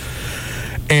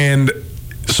 And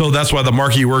so that's why the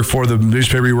market you work for, the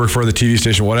newspaper you work for, the TV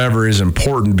station, whatever, is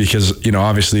important, because, you know,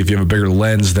 obviously if you have a bigger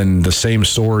lens, then the same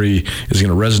story is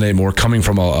going to resonate more coming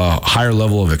from a higher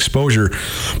level of exposure.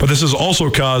 But this has also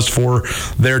caused for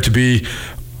there to be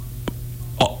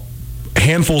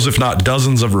handfuls, if not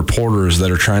dozens, of reporters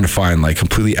that are trying to find like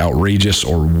completely outrageous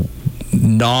or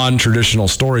non-traditional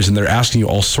stories, and they're asking you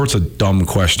all sorts of dumb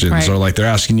questions. Right. Or like they're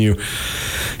asking you,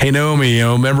 hey Naomi,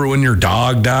 remember when your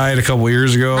dog died a couple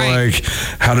years ago? Right. Like,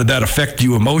 how did that affect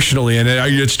you emotionally? And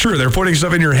it's true, they're putting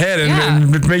stuff in your head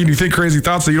and making you think crazy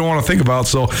thoughts that you don't want to think about.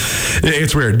 So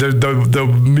it's weird. The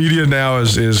media now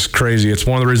is crazy. It's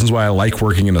one of the reasons why I like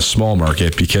working in a small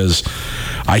market, because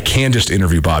I can just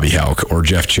interview Bobby Hauck or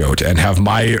Jeff Choate and have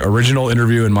my original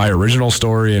interview and my original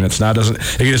story, and it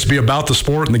can just be about the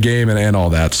sport and the game and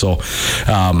all that. So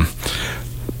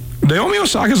Naomi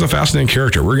Osaka is a fascinating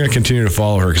character. We're going to continue to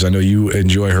follow her because I know you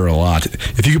enjoy her a lot.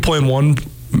 If you could play in one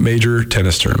major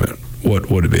tennis tournament,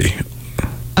 what would it be?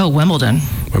 Oh, Wimbledon.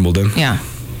 Wimbledon? Yeah.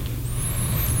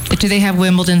 Do they have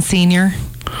Wimbledon Senior?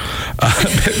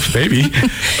 Maybe.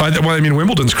 Well, I mean,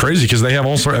 Wimbledon's crazy because they have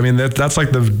all sorts. I mean, that's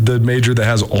like the major that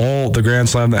has all the Grand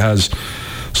Slam, that has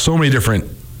so many different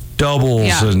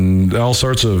doubles and all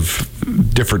sorts of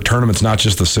different tournaments, not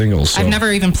just the singles. So. I've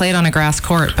never even played on a grass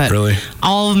court, but really?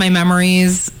 All of my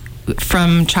memories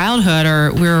from childhood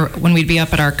are when we'd be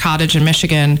up at our cottage in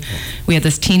Michigan, we had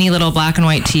this teeny little black and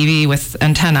white TV with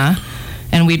antenna,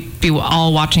 and we'd be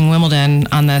all watching Wimbledon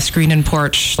on the screened-in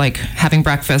porch, like having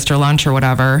breakfast or lunch or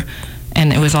whatever.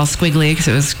 And it was all squiggly because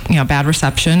it was, bad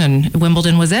reception, and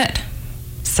Wimbledon was it.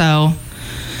 So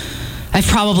I've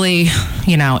probably,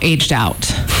 aged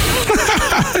out.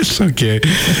 It's okay.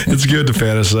 It's good to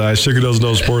fantasize. Sugar Does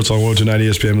No Sports on 102.9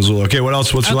 ESPN Missoula. Okay, what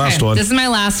else? What's your last one? This is my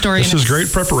last story. This is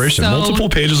great preparation. Multiple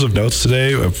pages of notes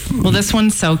today. Well, this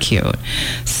one's so cute.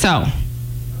 So,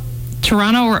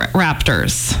 Toronto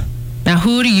Raptors. Now,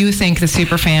 who do you think the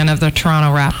super fan of the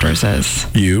Toronto Raptors is?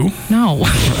 You? No.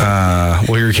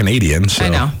 Well, you're Canadian, so. I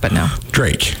know, but no.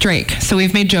 Drake. So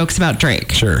we've made jokes about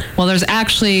Drake. Sure. Well, there's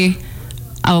actually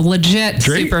a legit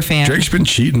super fan. Drake's been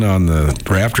cheating on the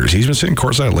Raptors. He's been sitting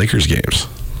courtside at Lakers games.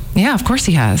 Yeah, of course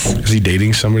he has. Is he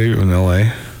dating somebody in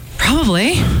L.A.?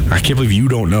 Probably. I can't believe you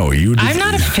don't know. I'm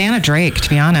not a fan of Drake, to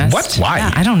be honest. What? Why?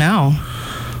 Yeah, I don't know.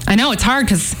 I know it's hard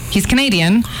because he's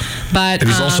Canadian, but... And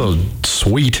he's also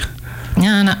sweet.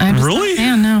 Yeah, no, I'm really?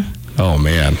 Yeah, no. Oh,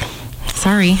 man.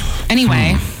 Sorry.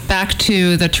 Anyway, back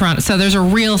to the Toronto. So there's a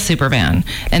real super fan,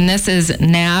 and this is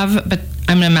Nav, but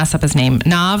I'm going to mess up his name.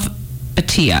 Nav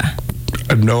Bhatia.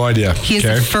 I have no idea. He is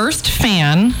the first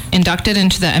fan inducted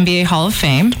into the NBA Hall of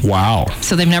Fame. Wow.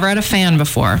 So they've never had a fan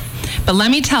before. But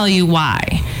let me tell you why.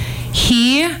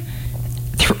 He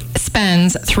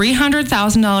spends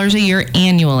 $300,000 a year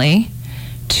annually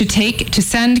to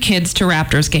send kids to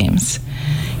Raptors games.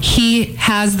 He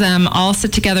has them all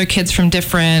sit together, kids from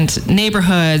different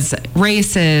neighborhoods,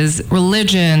 races,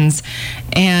 religions,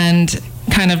 and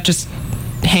kind of just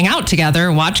hang out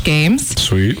together, watch games.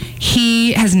 Sweet.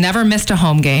 He has never missed a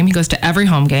home game. He goes to every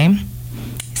home game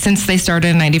since they started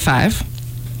in 95.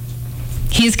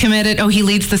 He's committed, he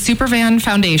leads the Supervan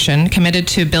Foundation, committed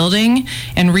to building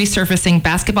and resurfacing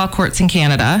basketball courts in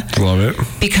Canada. Love it.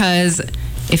 Because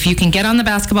if you can get on the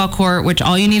basketball court, which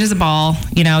all you need is a ball,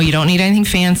 you don't need anything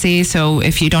fancy. So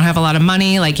if you don't have a lot of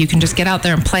money, you can just get out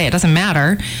there and play. It doesn't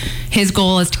matter. His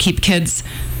goal is to keep kids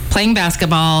playing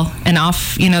basketball and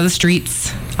off, the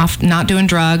streets, off not doing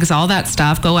drugs, all that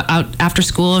stuff. Go out after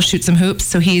school, shoot some hoops.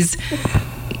 So he's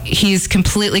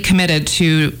completely committed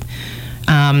to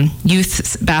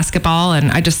youth basketball,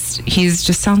 and he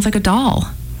just sounds like a doll.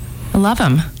 I love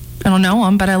him. I don't know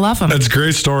him, but I love him. That's a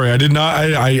great story. I did not.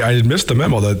 I missed the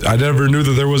memo that I never knew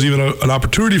that there was even an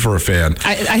opportunity for a fan.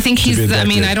 I think he's.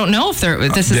 I don't know if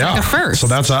this is like a first. So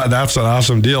that's an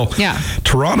awesome deal. Yeah.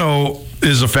 Toronto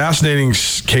is a fascinating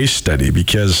case study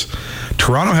because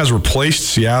Toronto has replaced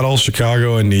Seattle,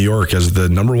 Chicago, and New York as the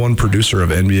number one producer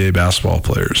of NBA basketball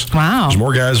players. Wow. There's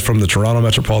more guys from the Toronto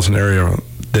metropolitan area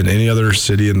than any other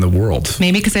city in the world.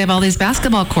 Maybe because they have all these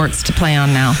basketball courts to play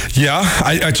on now. Yeah,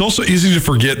 it's also easy to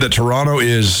forget that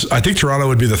I think Toronto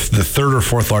would be the third or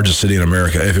fourth largest city in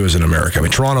America if it was in America. I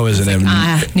mean, Toronto is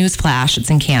newsflash, it's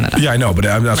in Canada. Yeah, I know, but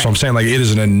that's what I'm saying. It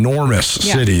is an enormous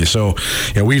city. So,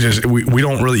 we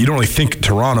don't really think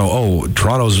Toronto,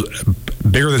 Toronto's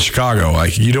bigger than Chicago.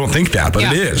 You don't think that, but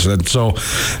it is. And so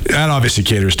that obviously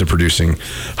caters to producing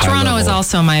high Toronto level. is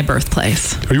also my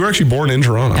birthplace. Oh, you were actually born in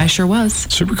Toronto? I sure was.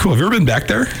 Super cool. Have you ever been back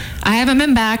there? I haven't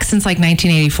been back since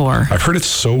 1984. I've heard it's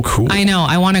so cool. I know.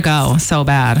 I want to go so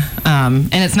bad. And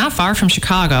it's not far from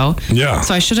Chicago. Yeah.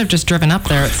 So I should have just driven up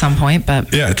there at some point,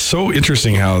 but. Yeah, it's so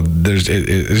interesting how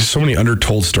there's so many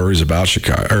undertold stories about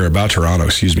Toronto,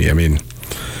 excuse me. I mean,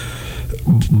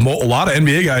 a lot of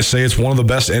NBA guys say it's one of the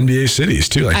best NBA cities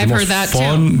too. I've the most heard that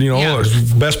fun,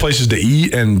 too. Best places to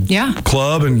eat and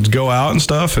club and go out and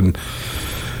stuff. And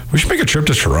We should make a trip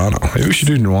to Toronto. Maybe we should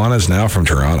do Nuanez Now from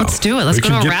Toronto. Let's do it. Let's go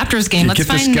to a Raptors game. Let's get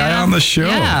find this guy on the show.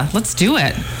 Yeah, let's do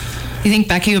it. You think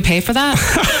Becky would pay for that?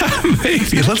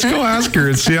 Maybe. Let's go ask her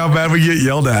and see how bad we get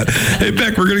yelled at. Hey,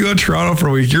 Beck, we're going to go to Toronto for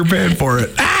a week. You're paying for it.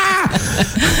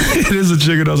 It is a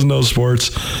chick who doesn't know sports.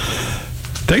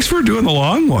 Thanks for doing the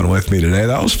long one with me today.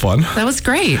 That was fun. That was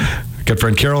great. Good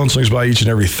friend Carolyn swings by each and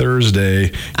every Thursday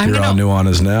here on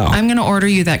Nuanez Now. I'm going to order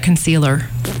you that concealer.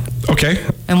 Okay.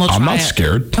 And we'll try I'm not it.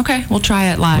 scared. Okay, we'll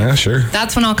try it live. Yeah, sure.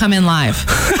 That's when I'll come in live.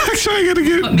 Actually, I got to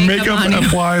get makeup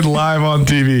applied live on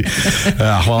TV.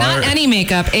 Not any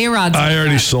makeup. A-Rod's I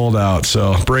already sold out,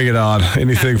 so bring it on.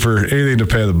 Anything to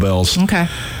pay the bills. Okay.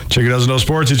 Chick Who Doesn't Know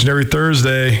Sports each and every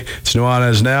Thursday. It's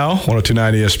Nuanez Now,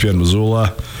 102.9 ESPN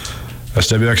Missoula,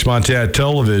 SWX Montana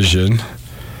Television.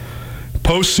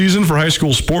 Postseason for high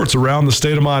school sports around the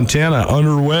state of Montana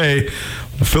underway.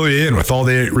 We'll fill you in with all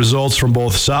the results from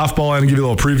both softball and give you a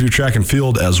little preview track and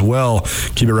field as well.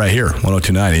 Keep it right here,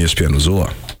 102.9 ESPN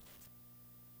Missoula.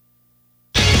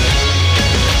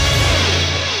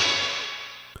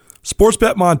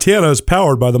 Sportsbet Montana is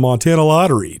powered by the Montana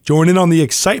Lottery. Join in on the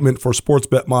excitement for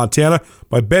Sportsbet Montana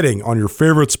by betting on your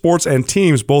favorite sports and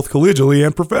teams both collegially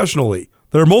and professionally.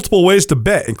 There are multiple ways to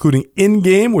bet, including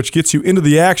in-game, which gets you into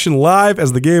the action live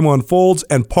as the game unfolds,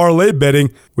 and parlay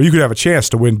betting, where you could have a chance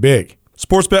to win big.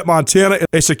 Sportsbet Montana is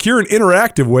a secure and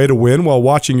interactive way to win while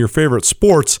watching your favorite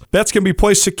sports. Bets can be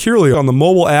placed securely on the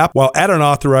mobile app while at an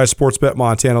authorized Sportsbet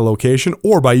Montana location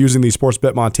or by using the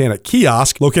Sportsbet Montana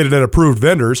kiosk located at approved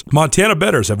vendors. Montana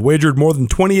bettors have wagered more than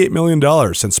 $28 million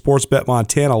since Sportsbet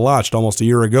Montana launched almost a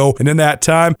year ago, and in that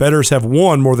time, bettors have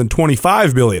won more than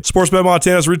 $25 million. Sportsbet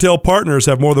Montana's retail partners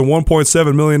have more than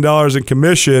 $1.7 million in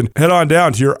commission. Head on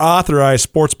down to your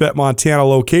authorized Sportsbet Montana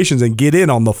locations and get in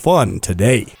on the fun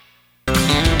today.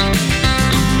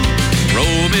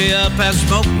 Roll me up and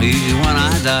smoke me when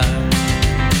I die.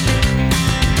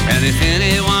 And if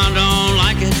anyone don't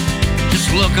like it,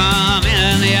 just look 'em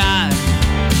in the eye.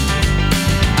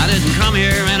 I didn't come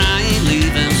here and I ain't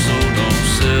leaving, so don't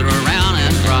sit around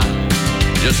and cry.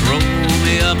 Just roll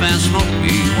me up and smoke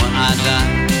me when I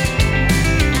die.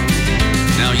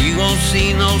 Now you won't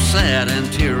see no sad and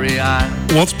teary eye.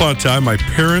 Once upon a time, my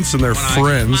parents and their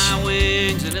friends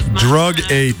drug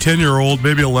a 10-year-old,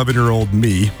 maybe 11-year-old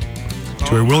me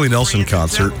to a Willie Nelson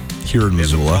concert here in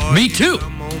Missoula. Me too.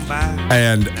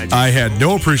 And I had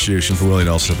no appreciation for Willie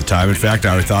Nelson at the time. In fact,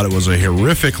 I thought it was a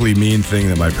horrifically mean thing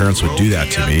that my parents would do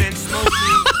that to me.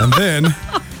 And then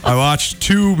I watched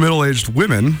two middle-aged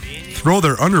women throw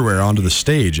their underwear onto the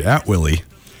stage at Willie,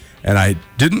 and I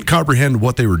didn't comprehend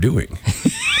what they were doing.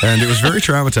 And it was a very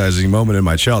traumatizing moment in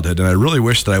my childhood, and I really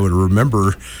wish that I would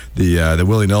remember the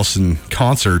Willie Nelson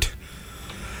concert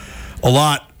a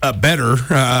lot better,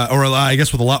 or I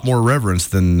guess with a lot more reverence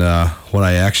than what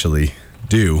I actually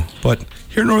do. But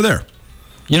here nor there.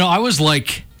 You know, I was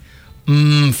like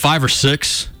 5 or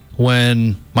 6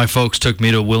 when my folks took me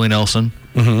to Willie Nelson,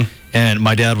 and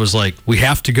my dad was like, "We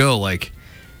have to go. Like,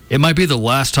 it might be the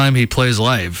last time he plays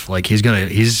live. Like he's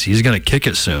gonna kick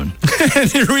it soon." And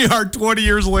here we are 20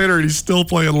 years later, and he's still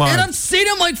playing live. And I've seen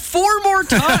him like 4 more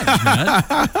times, man.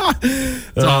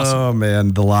 It's awesome. Oh,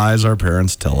 man, the lies our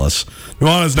parents tell us.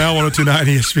 Nuanez Now, 102.9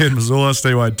 ESPN Missoula,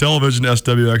 statewide television,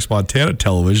 SWX Montana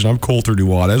Television. I'm Colter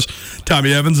Nuanez.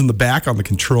 Tommy Evans in the back on the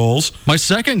controls. My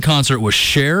second concert was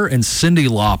Cher and Cyndi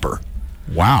Lauper.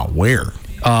 Wow, where?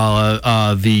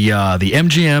 The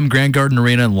MGM Grand Garden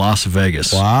Arena in Las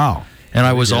Vegas. Wow. And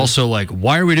I was also like,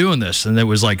 why are we doing this? And it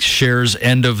was like Cher's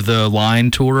end of the line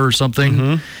tour or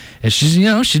something. And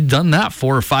she'd done that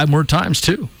 4 or 5 more times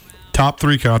too. Top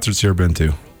 3 concerts you've been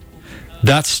to?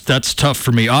 That's tough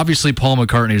for me. Obviously, Paul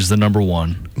McCartney is the number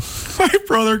one. My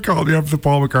brother called me up at the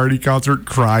Paul McCartney concert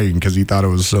crying because he thought it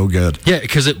was so good. Yeah,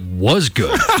 because it was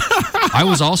good. I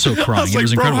was also crying. I was like, it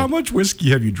was incredible. Bro, how much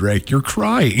whiskey have you drank? You're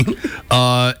crying.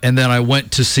 And then I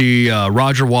went to see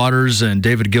Roger Waters and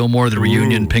David Gilmour, the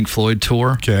reunion Pink Floyd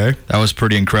tour. Okay. That was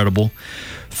pretty incredible.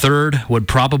 Third would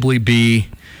probably be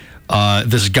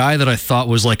this guy that I thought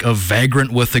was like a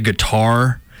vagrant with a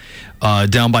guitar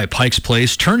down by Pike's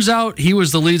Place. Turns out he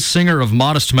was the lead singer of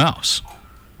Modest Mouse.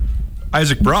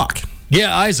 Isaac Brock.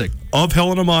 Yeah, Isaac. Of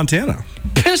Helena, Montana.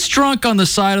 Piss drunk on the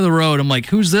side of the road. I'm like,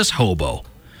 who's this hobo?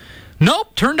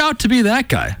 Nope, turned out to be that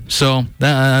guy. So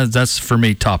that's, for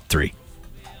me, top 3.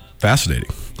 Fascinating.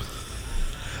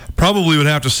 Probably would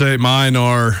have to say mine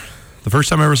are, the first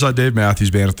time I ever saw Dave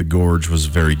Matthews Band at the Gorge was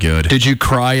very good. Did you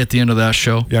cry at the end of that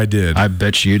show? Yeah, I did. I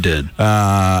bet you did.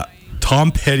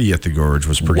 Tom Petty at the Gorge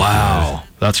was pretty good. Wow,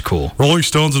 that's cool. Rolling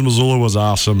Stones in Missoula was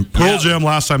awesome. Pearl Jam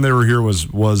last time they were here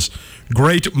was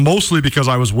great, mostly because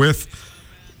I was with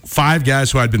 5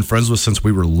 guys who I'd been friends with since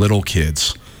we were little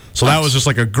kids. So that was just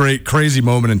like a great, crazy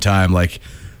moment in time. Like,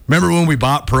 remember when we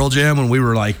bought Pearl Jam when we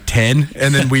were like 10,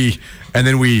 and then we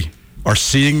are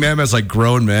seeing them as like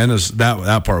grown men?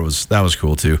 That was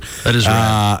cool too. That is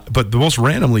rad. But the most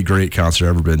randomly great concert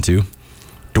I've ever been to,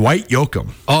 Dwight Yoakam.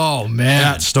 Oh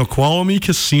man, at Snoqualmie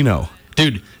Casino.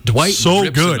 Dude, Dwight so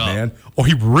rips good, it up. man. Oh,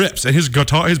 he rips, and his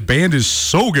band is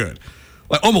so good,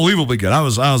 like unbelievably good. I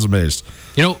was amazed.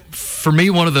 You know, for me,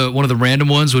 one of the random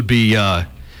ones would be,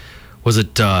 was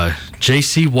it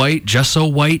J.C. White, Jesso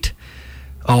White?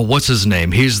 Oh, what's his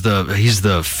name? He's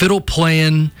the fiddle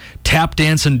playing, tap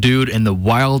dancing dude in the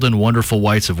Wild and Wonderful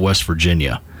Whites of West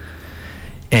Virginia.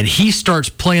 And he starts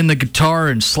playing the guitar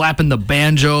and slapping the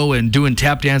banjo and doing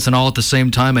tap dancing all at the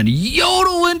same time and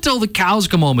yodeling till the cows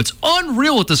come home. It's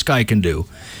unreal what this guy can do.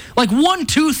 Like one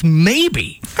tooth,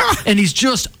 maybe. And he's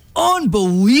just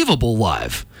unbelievable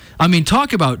live. I mean,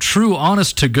 talk about true,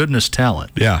 honest-to-goodness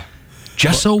talent. Yeah.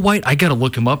 Jesso White, I got to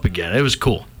look him up again. It was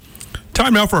cool.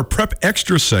 Time now for our Prep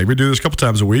Extra segment. We do this a couple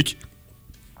times a week.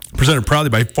 Presented proudly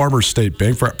by Farmers State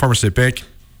Bank. Farmers State Bank,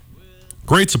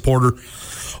 great supporter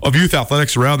of youth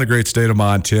athletics around the great state of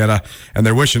Montana, and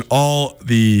they're wishing all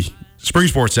the spring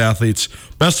sports athletes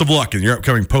best of luck in your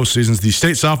upcoming postseasons. The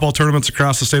state softball tournaments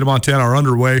across the state of Montana are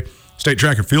underway. State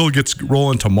track and field gets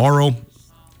rolling tomorrow.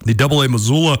 The the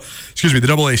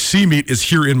AAC meet is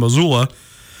here in Missoula.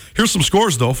 Here's some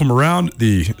scores, though, from around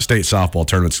the state softball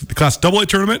tournaments. The Class AA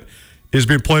tournament is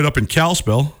being played up in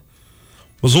Kalispell.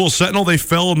 Missoula Sentinel, they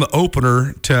fell in the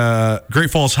opener to Great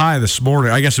Falls High this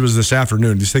morning. I guess it was this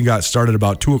afternoon. This thing got started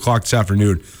about 2 o'clock this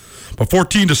afternoon. But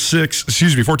 14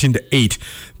 to 8,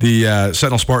 the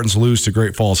Sentinel Spartans lose to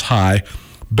Great Falls High.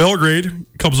 Belgrade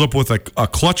comes up with a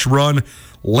clutch run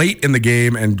late in the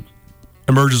game and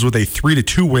emerges with a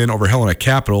 3-2 win over Helena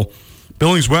Capital.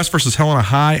 Billings West versus Helena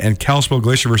High and Kalispell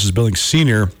Glacier versus Billings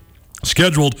Senior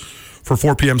scheduled for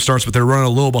 4 p.m. starts, but they're running a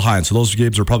little behind. So those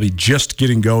games are probably just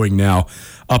getting going now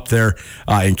up there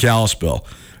in Kalispell.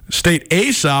 State A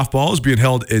softball is being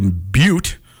held in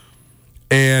Butte,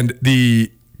 and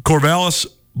the Corvallis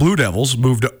Blue Devils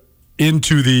moved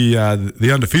into the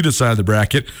undefeated side of the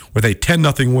bracket with a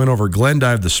 10-0 win over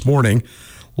Glendive this morning.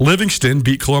 Livingston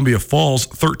beat Columbia Falls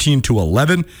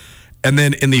 13-11. And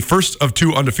then in the first of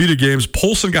 2 undefeated games,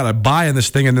 Polson got a bye in this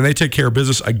thing, and then they take care of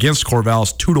business against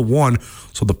Corvallis 2-1.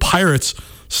 So the Pirates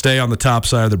stay on the top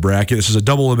side of the bracket. This is a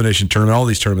double elimination tournament. All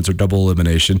these tournaments are double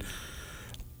elimination.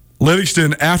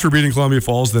 Livingston, after beating Columbia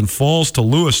Falls, then falls to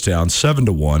Lewistown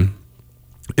 7-1.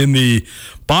 In the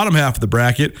bottom half of the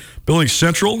bracket, Billings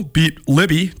Central beat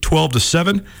Libby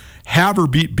 12-7. Havre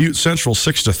beat Butte Central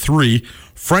 6-3.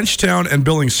 Frenchtown and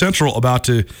Billings Central about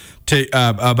to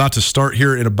start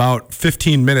here in about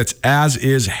 15 minutes, as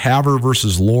is Havre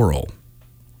versus Laurel.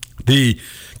 The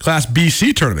Class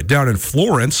BC tournament down in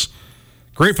Florence,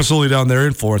 great facility down there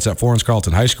in Florence at Florence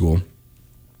Carleton High School.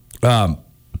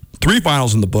 3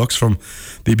 finals in the books from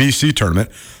the BC tournament.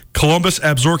 Columbus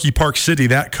Absaroka Park City,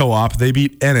 that co-op, they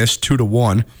beat Ennis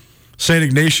 2-1. St.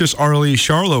 Ignatius Arley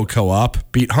Charlo co-op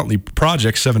beat Huntley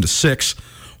Project 7-6.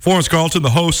 Florence Carleton, the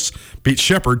hosts, beat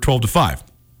Shepherd 12-5.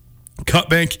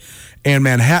 Cutbank and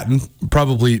Manhattan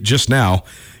probably just now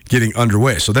getting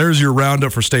underway. So there's your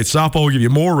roundup for state softball. We'll give you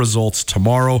more results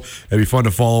tomorrow. It'll be fun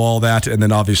to follow all that, and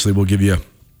then obviously we'll give you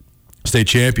state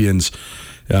champions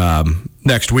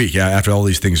next week after all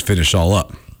these things finish all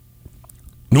up.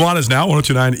 Nuanez Now,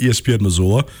 102.9 ESPN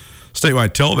Missoula.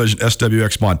 Statewide television,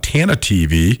 SWX Montana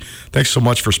TV. Thanks so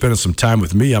much for spending some time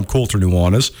with me. I'm Colter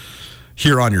Nuanez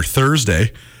here on your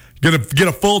Thursday. Gonna get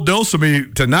a full dose of me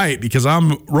tonight because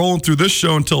I'm rolling through this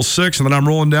show until 6, and then I'm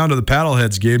rolling down to the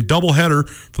Paddleheads game. Doubleheader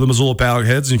for the Missoula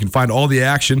Paddleheads, and you can find all the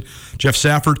action. Jeff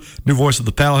Safford, new voice of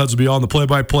the Paddleheads, will be on the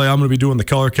play-by-play. I'm going to be doing the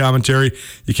color commentary.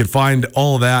 You can find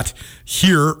all of that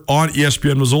here on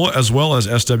ESPN Missoula as well as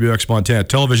SWX Montana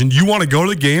Television. You want to go to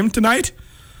the game tonight?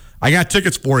 I got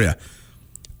tickets for you.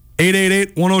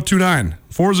 888-1029.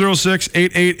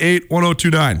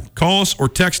 406-888-1029. Call us or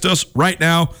text us right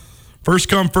now. First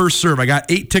come, first serve. I got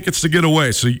 8 tickets to give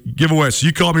away. So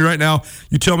you call me right now.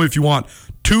 You tell me if you want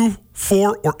 2,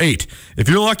 4, or 8. If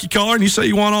you're a lucky caller and you say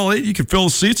you want all 8, you can fill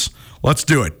the seats. Let's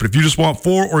do it. But if you just want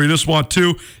 4 or you just want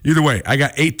 2, either way, I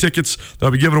got 8 tickets that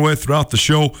I'll be giving away throughout the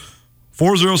show.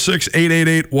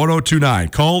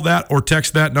 406-888-1029. Call that or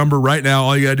text that number right now.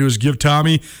 All you got to do is give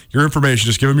Tommy your information.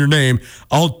 Just give him your name.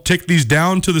 I'll take these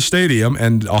down to the stadium,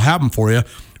 and I'll have them for you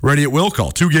ready at will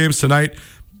call. 2 games tonight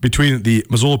between the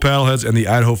Missoula Paddleheads and the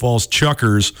Idaho Falls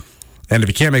Chuckers. And if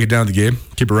you can't make it down to the game,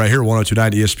 keep it right here,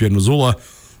 102.9 ESPN Missoula,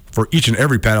 for each and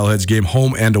every Paddleheads game,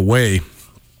 home and away,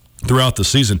 throughout the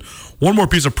season. One more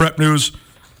piece of prep news.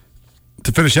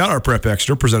 to finish out our Prep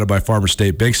Extra, presented by Farmer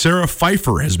State Bank, Sarah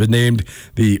Pfeiffer has been named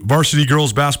the varsity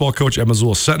girls basketball coach at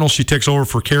Missoula Sentinel. She takes over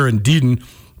for Karen Deeden.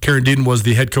 Karen Deeden was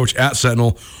the head coach at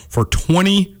Sentinel for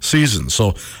 20 seasons,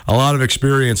 so a lot of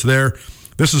experience there.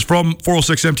 This is from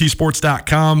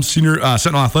 406mtsports.com. Senior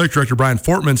Sentinel Athletic Director Brian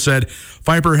Fortman said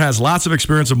Pfeiffer has lots of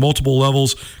experience at multiple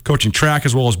levels, coaching track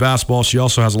as well as basketball. She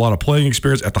also has a lot of playing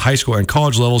experience at the high school and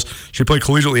college levels. She played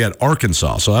collegiately at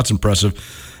Arkansas, so that's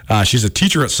impressive. She's a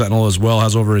teacher at Sentinel as well,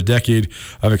 has over a decade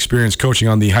of experience coaching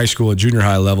on the high school and junior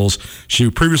high levels.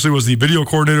 She previously was the video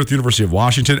coordinator at the University of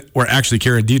Washington, where actually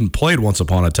Karen Deeden played once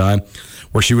upon a time,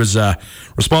 where she was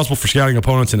responsible for scouting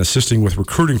opponents and assisting with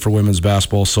recruiting for women's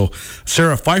basketball. So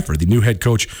Sarah Pfeiffer, the new head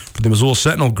coach for the Missoula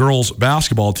Sentinel girls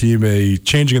basketball team, a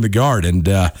changing of the guard and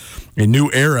a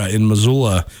new era in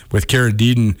Missoula with Karen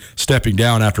Deeden stepping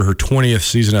down after her 20th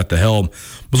season at the helm.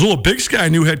 Missoula Big Sky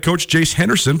new head coach Jace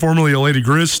Henderson, formerly a Lady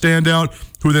Grizz standout,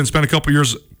 who then spent a couple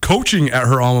years coaching at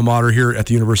her alma mater here at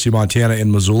the University of Montana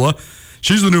in Missoula.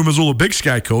 She's the new Missoula Big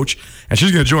Sky coach, and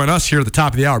she's going to join us here at the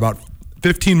top of the hour. About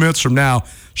 15 minutes from now,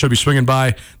 she'll be swinging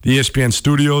by the ESPN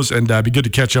studios, and be good to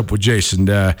catch up with Jace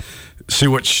and see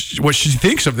what she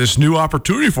thinks of this new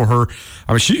opportunity for her.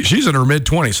 I mean, she's in her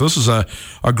mid-20s, so this is a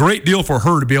great deal for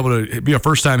her to be able to be a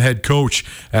first-time head coach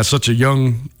as such a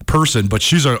young person, but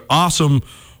she's an awesome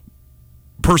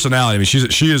personality. I mean,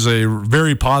 she is a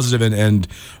very positive and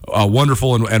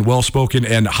wonderful and well-spoken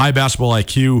and high basketball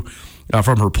IQ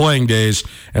from her playing days,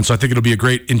 and so I think it'll be a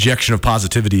great injection of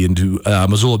positivity into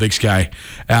Missoula Big Sky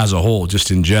as a whole,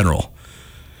 just in general.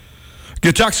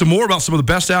 Going to talk some more about some of the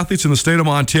best athletes in the state of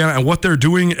Montana and what they're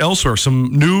doing elsewhere. Some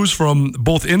news from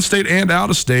both in-state and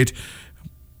out-of-state.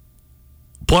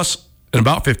 Plus, in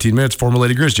about 15 minutes, former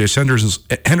Lady Grizz Jace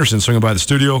Henderson swinging by the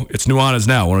studio. It's Nuanez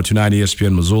Now, 102.9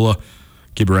 ESPN Missoula.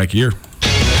 Keep it right here.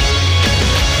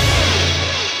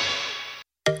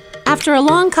 After a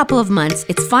long couple of months,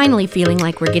 it's finally feeling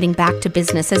like we're getting back to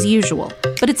business as usual.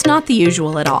 But it's not the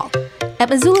usual at all. At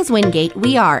Missoula's Wingate,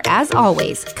 we are, as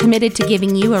always, committed to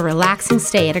giving you a relaxing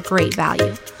stay at a great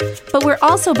value. But we're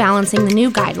also balancing the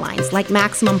new guidelines like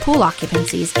maximum pool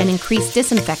occupancies and increased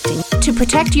disinfecting to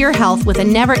protect your health with a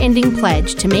never-ending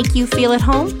pledge to make you feel at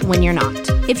home when you're not.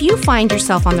 If you find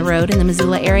yourself on the road in the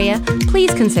Missoula area,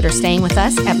 please consider staying with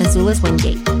us at Missoula's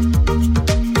Wingate.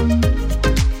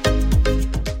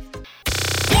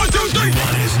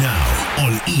 Nuanez Now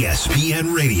on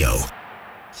ESPN Radio.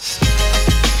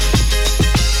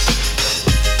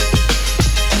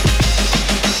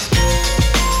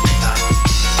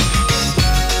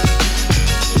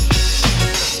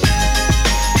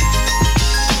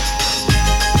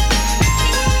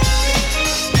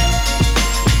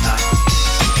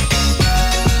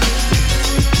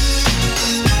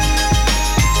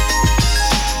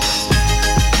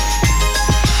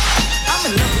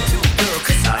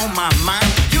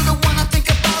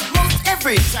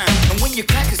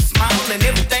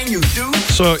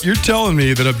 So you're telling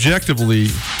me that objectively,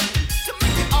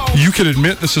 you can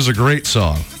admit this is a great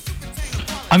song.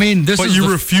 I mean, but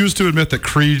you refuse to admit that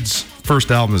Creed's first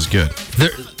album is good.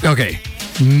 Okay,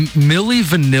 Milli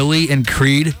Vanilli and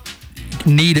Creed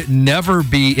need never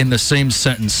be in the same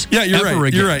sentence. Yeah, you're right.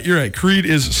 Again. You're right. Creed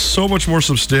is so much more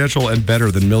substantial and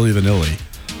better than Milli Vanilli.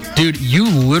 Dude, you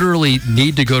literally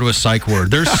need to go to a psych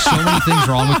ward. There's so many things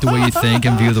wrong with the way you think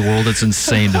and view the world. It's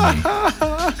insane to me.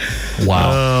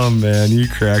 Wow. Oh, man, you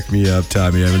cracked me up,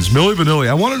 Tommy Evans. Milli Vanilli.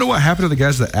 I want to know what happened to the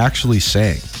guys that actually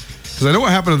sang. Because I know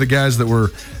what happened to the guys that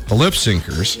were the lip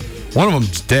syncers. One of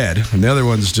them's dead, and the other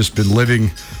one's just been living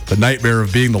the nightmare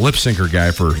of being the lip syncer guy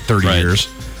for 30 years.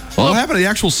 Well, what happened to the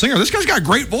actual singer? This guy's got a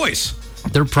great voice.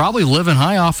 They're probably living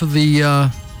high off of the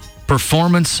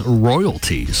performance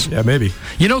royalties. Yeah, maybe.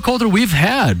 You know, Colter, we've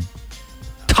had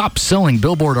top-selling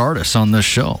Billboard artists on this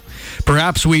show.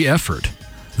 Perhaps we effort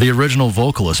the original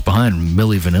vocalist behind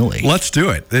Milli Vanilli. Let's do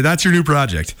it. That's your new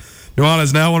project.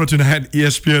 Nuanez Now, 102.9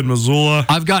 ESPN Missoula.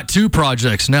 I've got two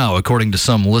projects now, according to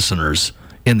some listeners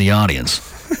in the audience.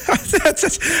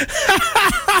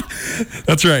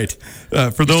 That's right.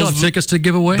 For those still have tickets to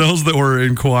give away? Those that were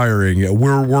inquiring,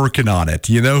 we're working on it.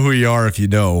 You know who you are if you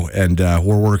know, and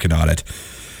we're working on it.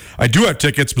 I do have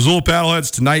tickets. Missoula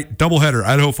Paddleheads tonight, doubleheader.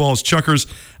 Idaho Falls Chuckers.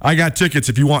 I got tickets.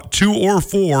 If you want 2 or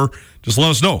 4, just let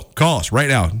us know. Call us right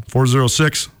now.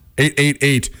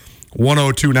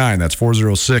 406-888-1029. That's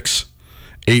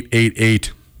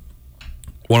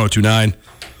 406-888-1029.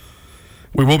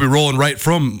 We will be rolling right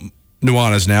from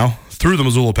Nuanez Now through the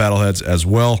Missoula Paddleheads as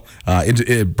well,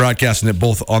 broadcasting it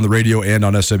both on the radio and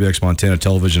on SWX Montana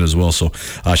television as well. So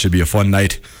should be a fun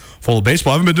night full of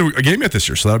baseball. I haven't been to a game yet this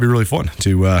year, so that'll be really fun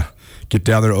to get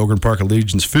down there to Ogren Park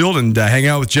Allegiance Field and hang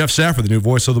out with Jeff Safford, the new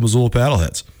voice of the Missoula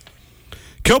Paddleheads.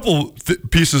 Couple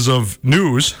pieces of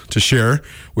news to share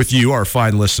with you, our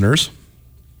fine listeners.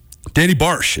 Danny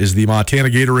Barsh is the Montana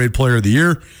Gatorade Player of the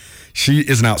Year. She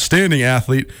is an outstanding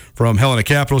athlete from Helena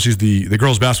Capital. She's the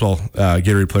girls basketball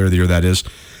Gatorade Player of the Year, that is.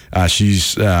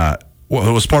 She's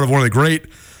was part of one of the great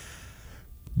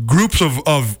groups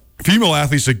of female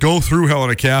athletes that go through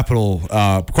Helena Capital,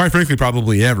 quite frankly,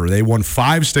 probably ever. They won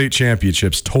 5 state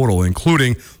championships total,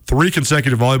 including 3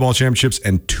 consecutive volleyball championships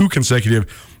and 2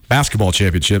 consecutive basketball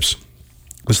championships.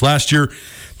 This last year,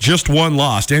 just 1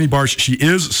 loss. Danny Barsh, she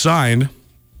is signed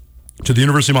to the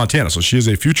University of Montana, so she is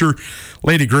a future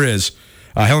Lady Grizz.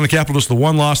 Helena Capital just the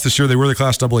 1 loss this year. They were the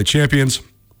Class AA champions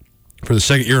for the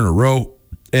 2nd year in a row.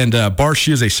 And Barsh,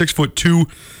 she is a 6'2",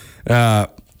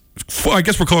 I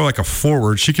guess we'll call her like a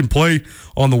forward. She can play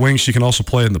on the wing. She can also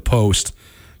play in the post.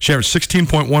 She averaged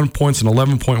 16.1 points and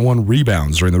 11.1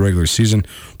 rebounds during the regular season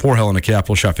for Helena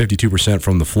Capital. Shot 52%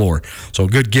 from the floor. So a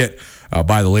good get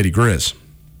by the Lady Grizz.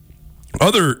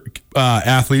 Other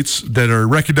athletes that are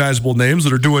recognizable names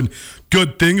that are doing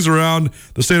good things around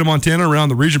the state of Montana, around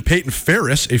the region. Peyton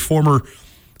Ferris, a former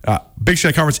Big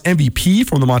Sky Conference MVP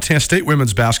from the Montana State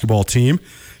women's basketball team.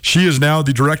 She is now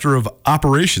the director of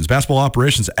operations, basketball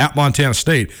operations at Montana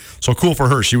State. So cool for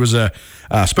her. She was a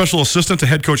special assistant to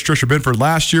head coach Trisha Binford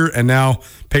last year, and now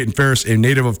Peyton Ferris, a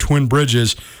native of Twin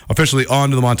Bridges, officially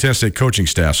onto the Montana State coaching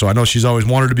staff. So I know she's always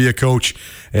wanted to be a coach,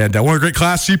 and one of the great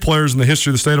Class C players in the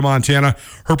history of the state of Montana.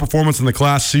 Her performance in the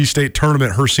Class C state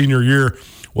tournament her senior year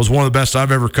was one of the best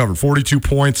I've ever covered. 42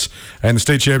 points and the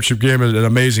state championship game, an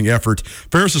amazing effort.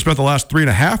 Ferris has spent the last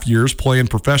 3.5 years playing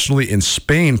professionally in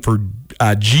Spain for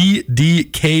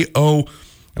GDKO. And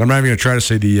I'm not even going to try to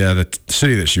say the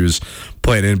city that she was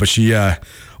playing in, but she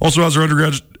also has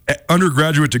her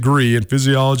undergraduate degree in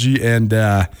physiology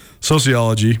and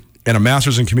sociology and a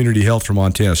master's in community health from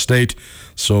Montana State.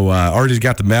 So already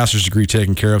got the master's degree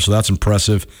taken care of, so that's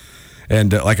impressive.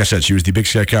 And like I said, she was the Big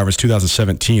Sky Conference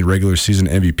 2017 regular season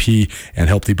MVP and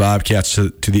helped the Bobcats to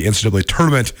the NCAA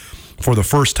tournament for the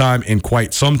first time in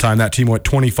quite some time. That team went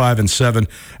 25-7,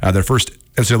 their first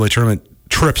NCAA tournament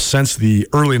trip since the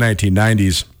early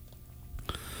 1990s.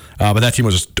 But that team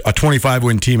was a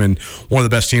 25-win team and one of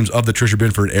the best teams of the Trisha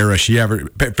Binford era.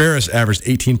 Ferris averaged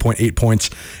 18.8 points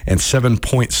and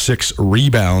 7.6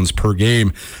 rebounds per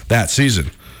game that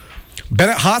season.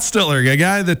 Bennett Hotstetler, a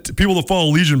guy that people that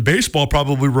follow Legion baseball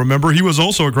probably remember. He was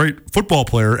also a great football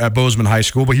player at Bozeman High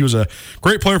School, but he was a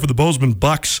great player for the Bozeman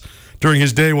Bucks during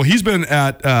his day. Well, he's been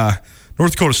at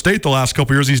North Dakota State the last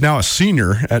couple years. He's now a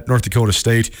senior at North Dakota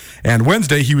State. And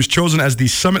Wednesday, he was chosen as the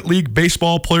Summit League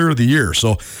Baseball Player of the Year.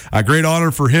 So a great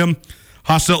honor for him.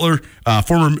 Hotstetler,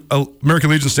 former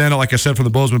American Legion standout, like I said, from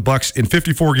the Bozeman Bucks. In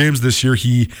 54 games this year,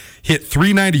 he hit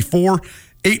 .394,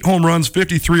 8 home runs,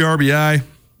 53 RBI.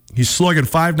 He's slugging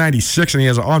 .596, and he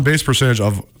has an on-base percentage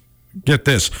of, get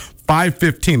this,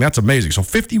 .515. That's amazing. So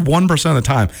 51% of the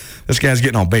time, this guy's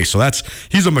getting on base. So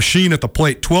he's a machine at the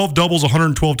plate. 12 doubles,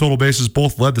 112 total bases,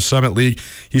 both led the Summit League.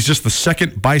 He's just the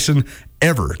second Bison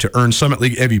ever to earn Summit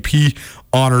League MVP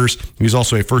honors. He's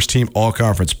also a first-team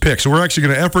all-conference pick. So we're actually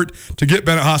going to effort to get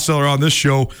Bennett Hotstetler on this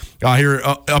show here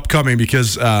upcoming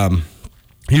because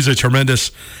he's a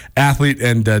tremendous athlete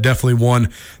and definitely one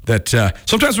that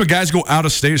sometimes when guys go out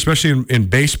of state, especially in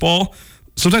baseball,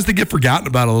 sometimes they get forgotten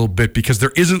about a little bit because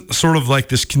there isn't sort of like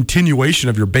this continuation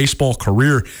of your baseball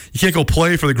career. You can't go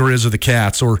play for the Grizz or the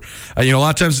Cats or, a lot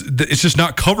of times it's just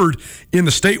not covered in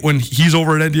the state when he's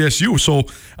over at NDSU. So,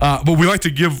 but we like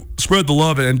to spread the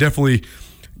love and definitely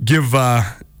give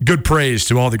good praise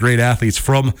to all the great athletes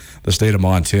from the state of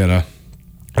Montana.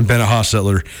 And Bennett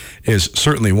Hotstetler is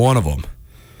certainly one of them.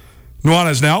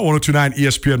 Nuanez Now, 102.9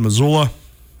 ESPN Missoula,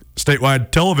 statewide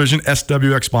television,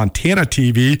 SWX Montana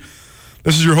TV.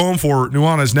 This is your home for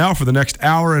Nuanez Now for the next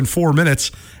hour and 4 minutes,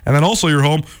 and then also your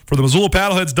home for the Missoula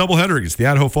Paddleheads doubleheader against the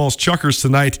Idaho Falls Chuckers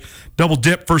tonight. Double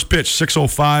dip, first pitch,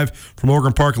 6:05 from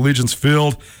Ogren Park Allegiance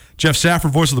Field. Jeff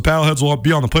Safford, voice of the Paddleheads, will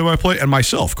be on the play-by-play, and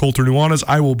myself, Colter Nuanez,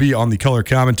 I will be on the color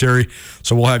commentary.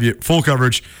 So we'll have you full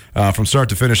coverage from start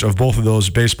to finish of both of those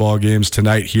baseball games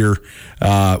tonight here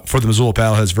for the Missoula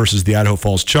Paddleheads versus the Idaho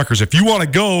Falls Chuckers. If you want to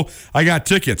go, I got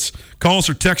tickets. Call us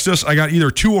or text us. I got either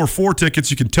 2 or 4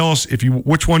 tickets. You can tell us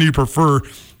which one you prefer,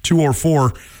 2 or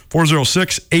 4.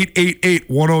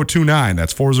 406-888-1029.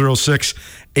 That's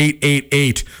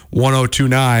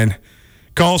 406-888-1029.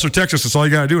 Call us or text us. That's all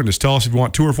you got to do. And just tell us if you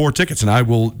want 2 or 4 tickets. And I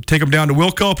will take them down to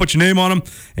Wilco, put your name on them,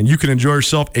 and you can enjoy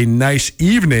yourself a nice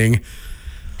evening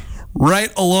right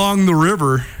along the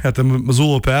river at the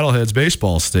Missoula Paddleheads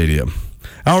Baseball Stadium.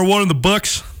 Hour 1 in the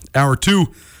books. Hour 2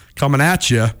 coming at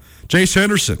you. Jace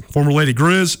Henderson, former Lady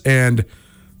Grizz and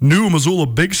new Missoula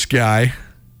Big Sky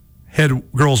head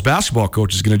girls basketball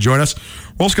coach, is going to join us.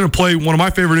 We're also going to play one of my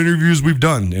favorite interviews we've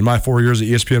done in my 4 years at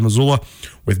ESPN Missoula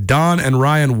with Don and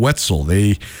Ryan Wetzel.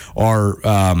 They are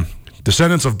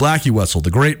descendants of Blackie Wetzel, the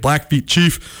great Blackfeet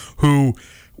chief who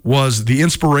was the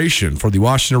inspiration for the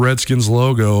Washington Redskins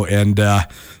logo, and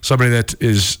somebody that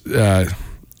is a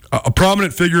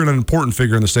prominent figure and an important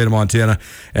figure in the state of Montana.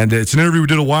 And it's an interview we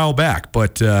did a while back,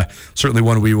 but certainly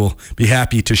one we will be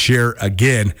happy to share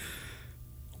again.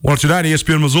 102.9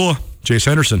 ESPN Missoula. Jace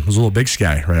Henderson, Missoula Big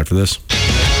Sky, right after this.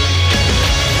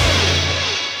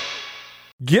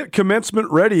 Get commencement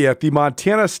ready at the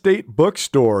Montana State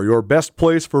Bookstore, your best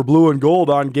place for blue and gold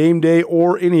on game day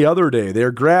or any other day.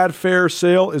 Their grad fair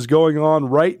sale is going on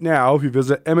right now if you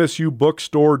visit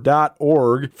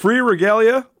msubookstore.org. Free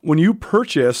regalia when you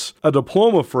purchase a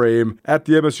diploma frame at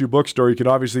the MSU Bookstore. You can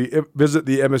obviously visit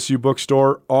the MSU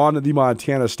Bookstore on the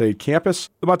Montana State campus.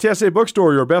 The Montana State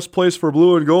Bookstore, your best place for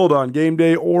blue and gold on game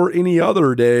day or any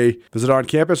other day. Visit on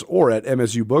campus or at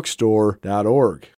msubookstore.org.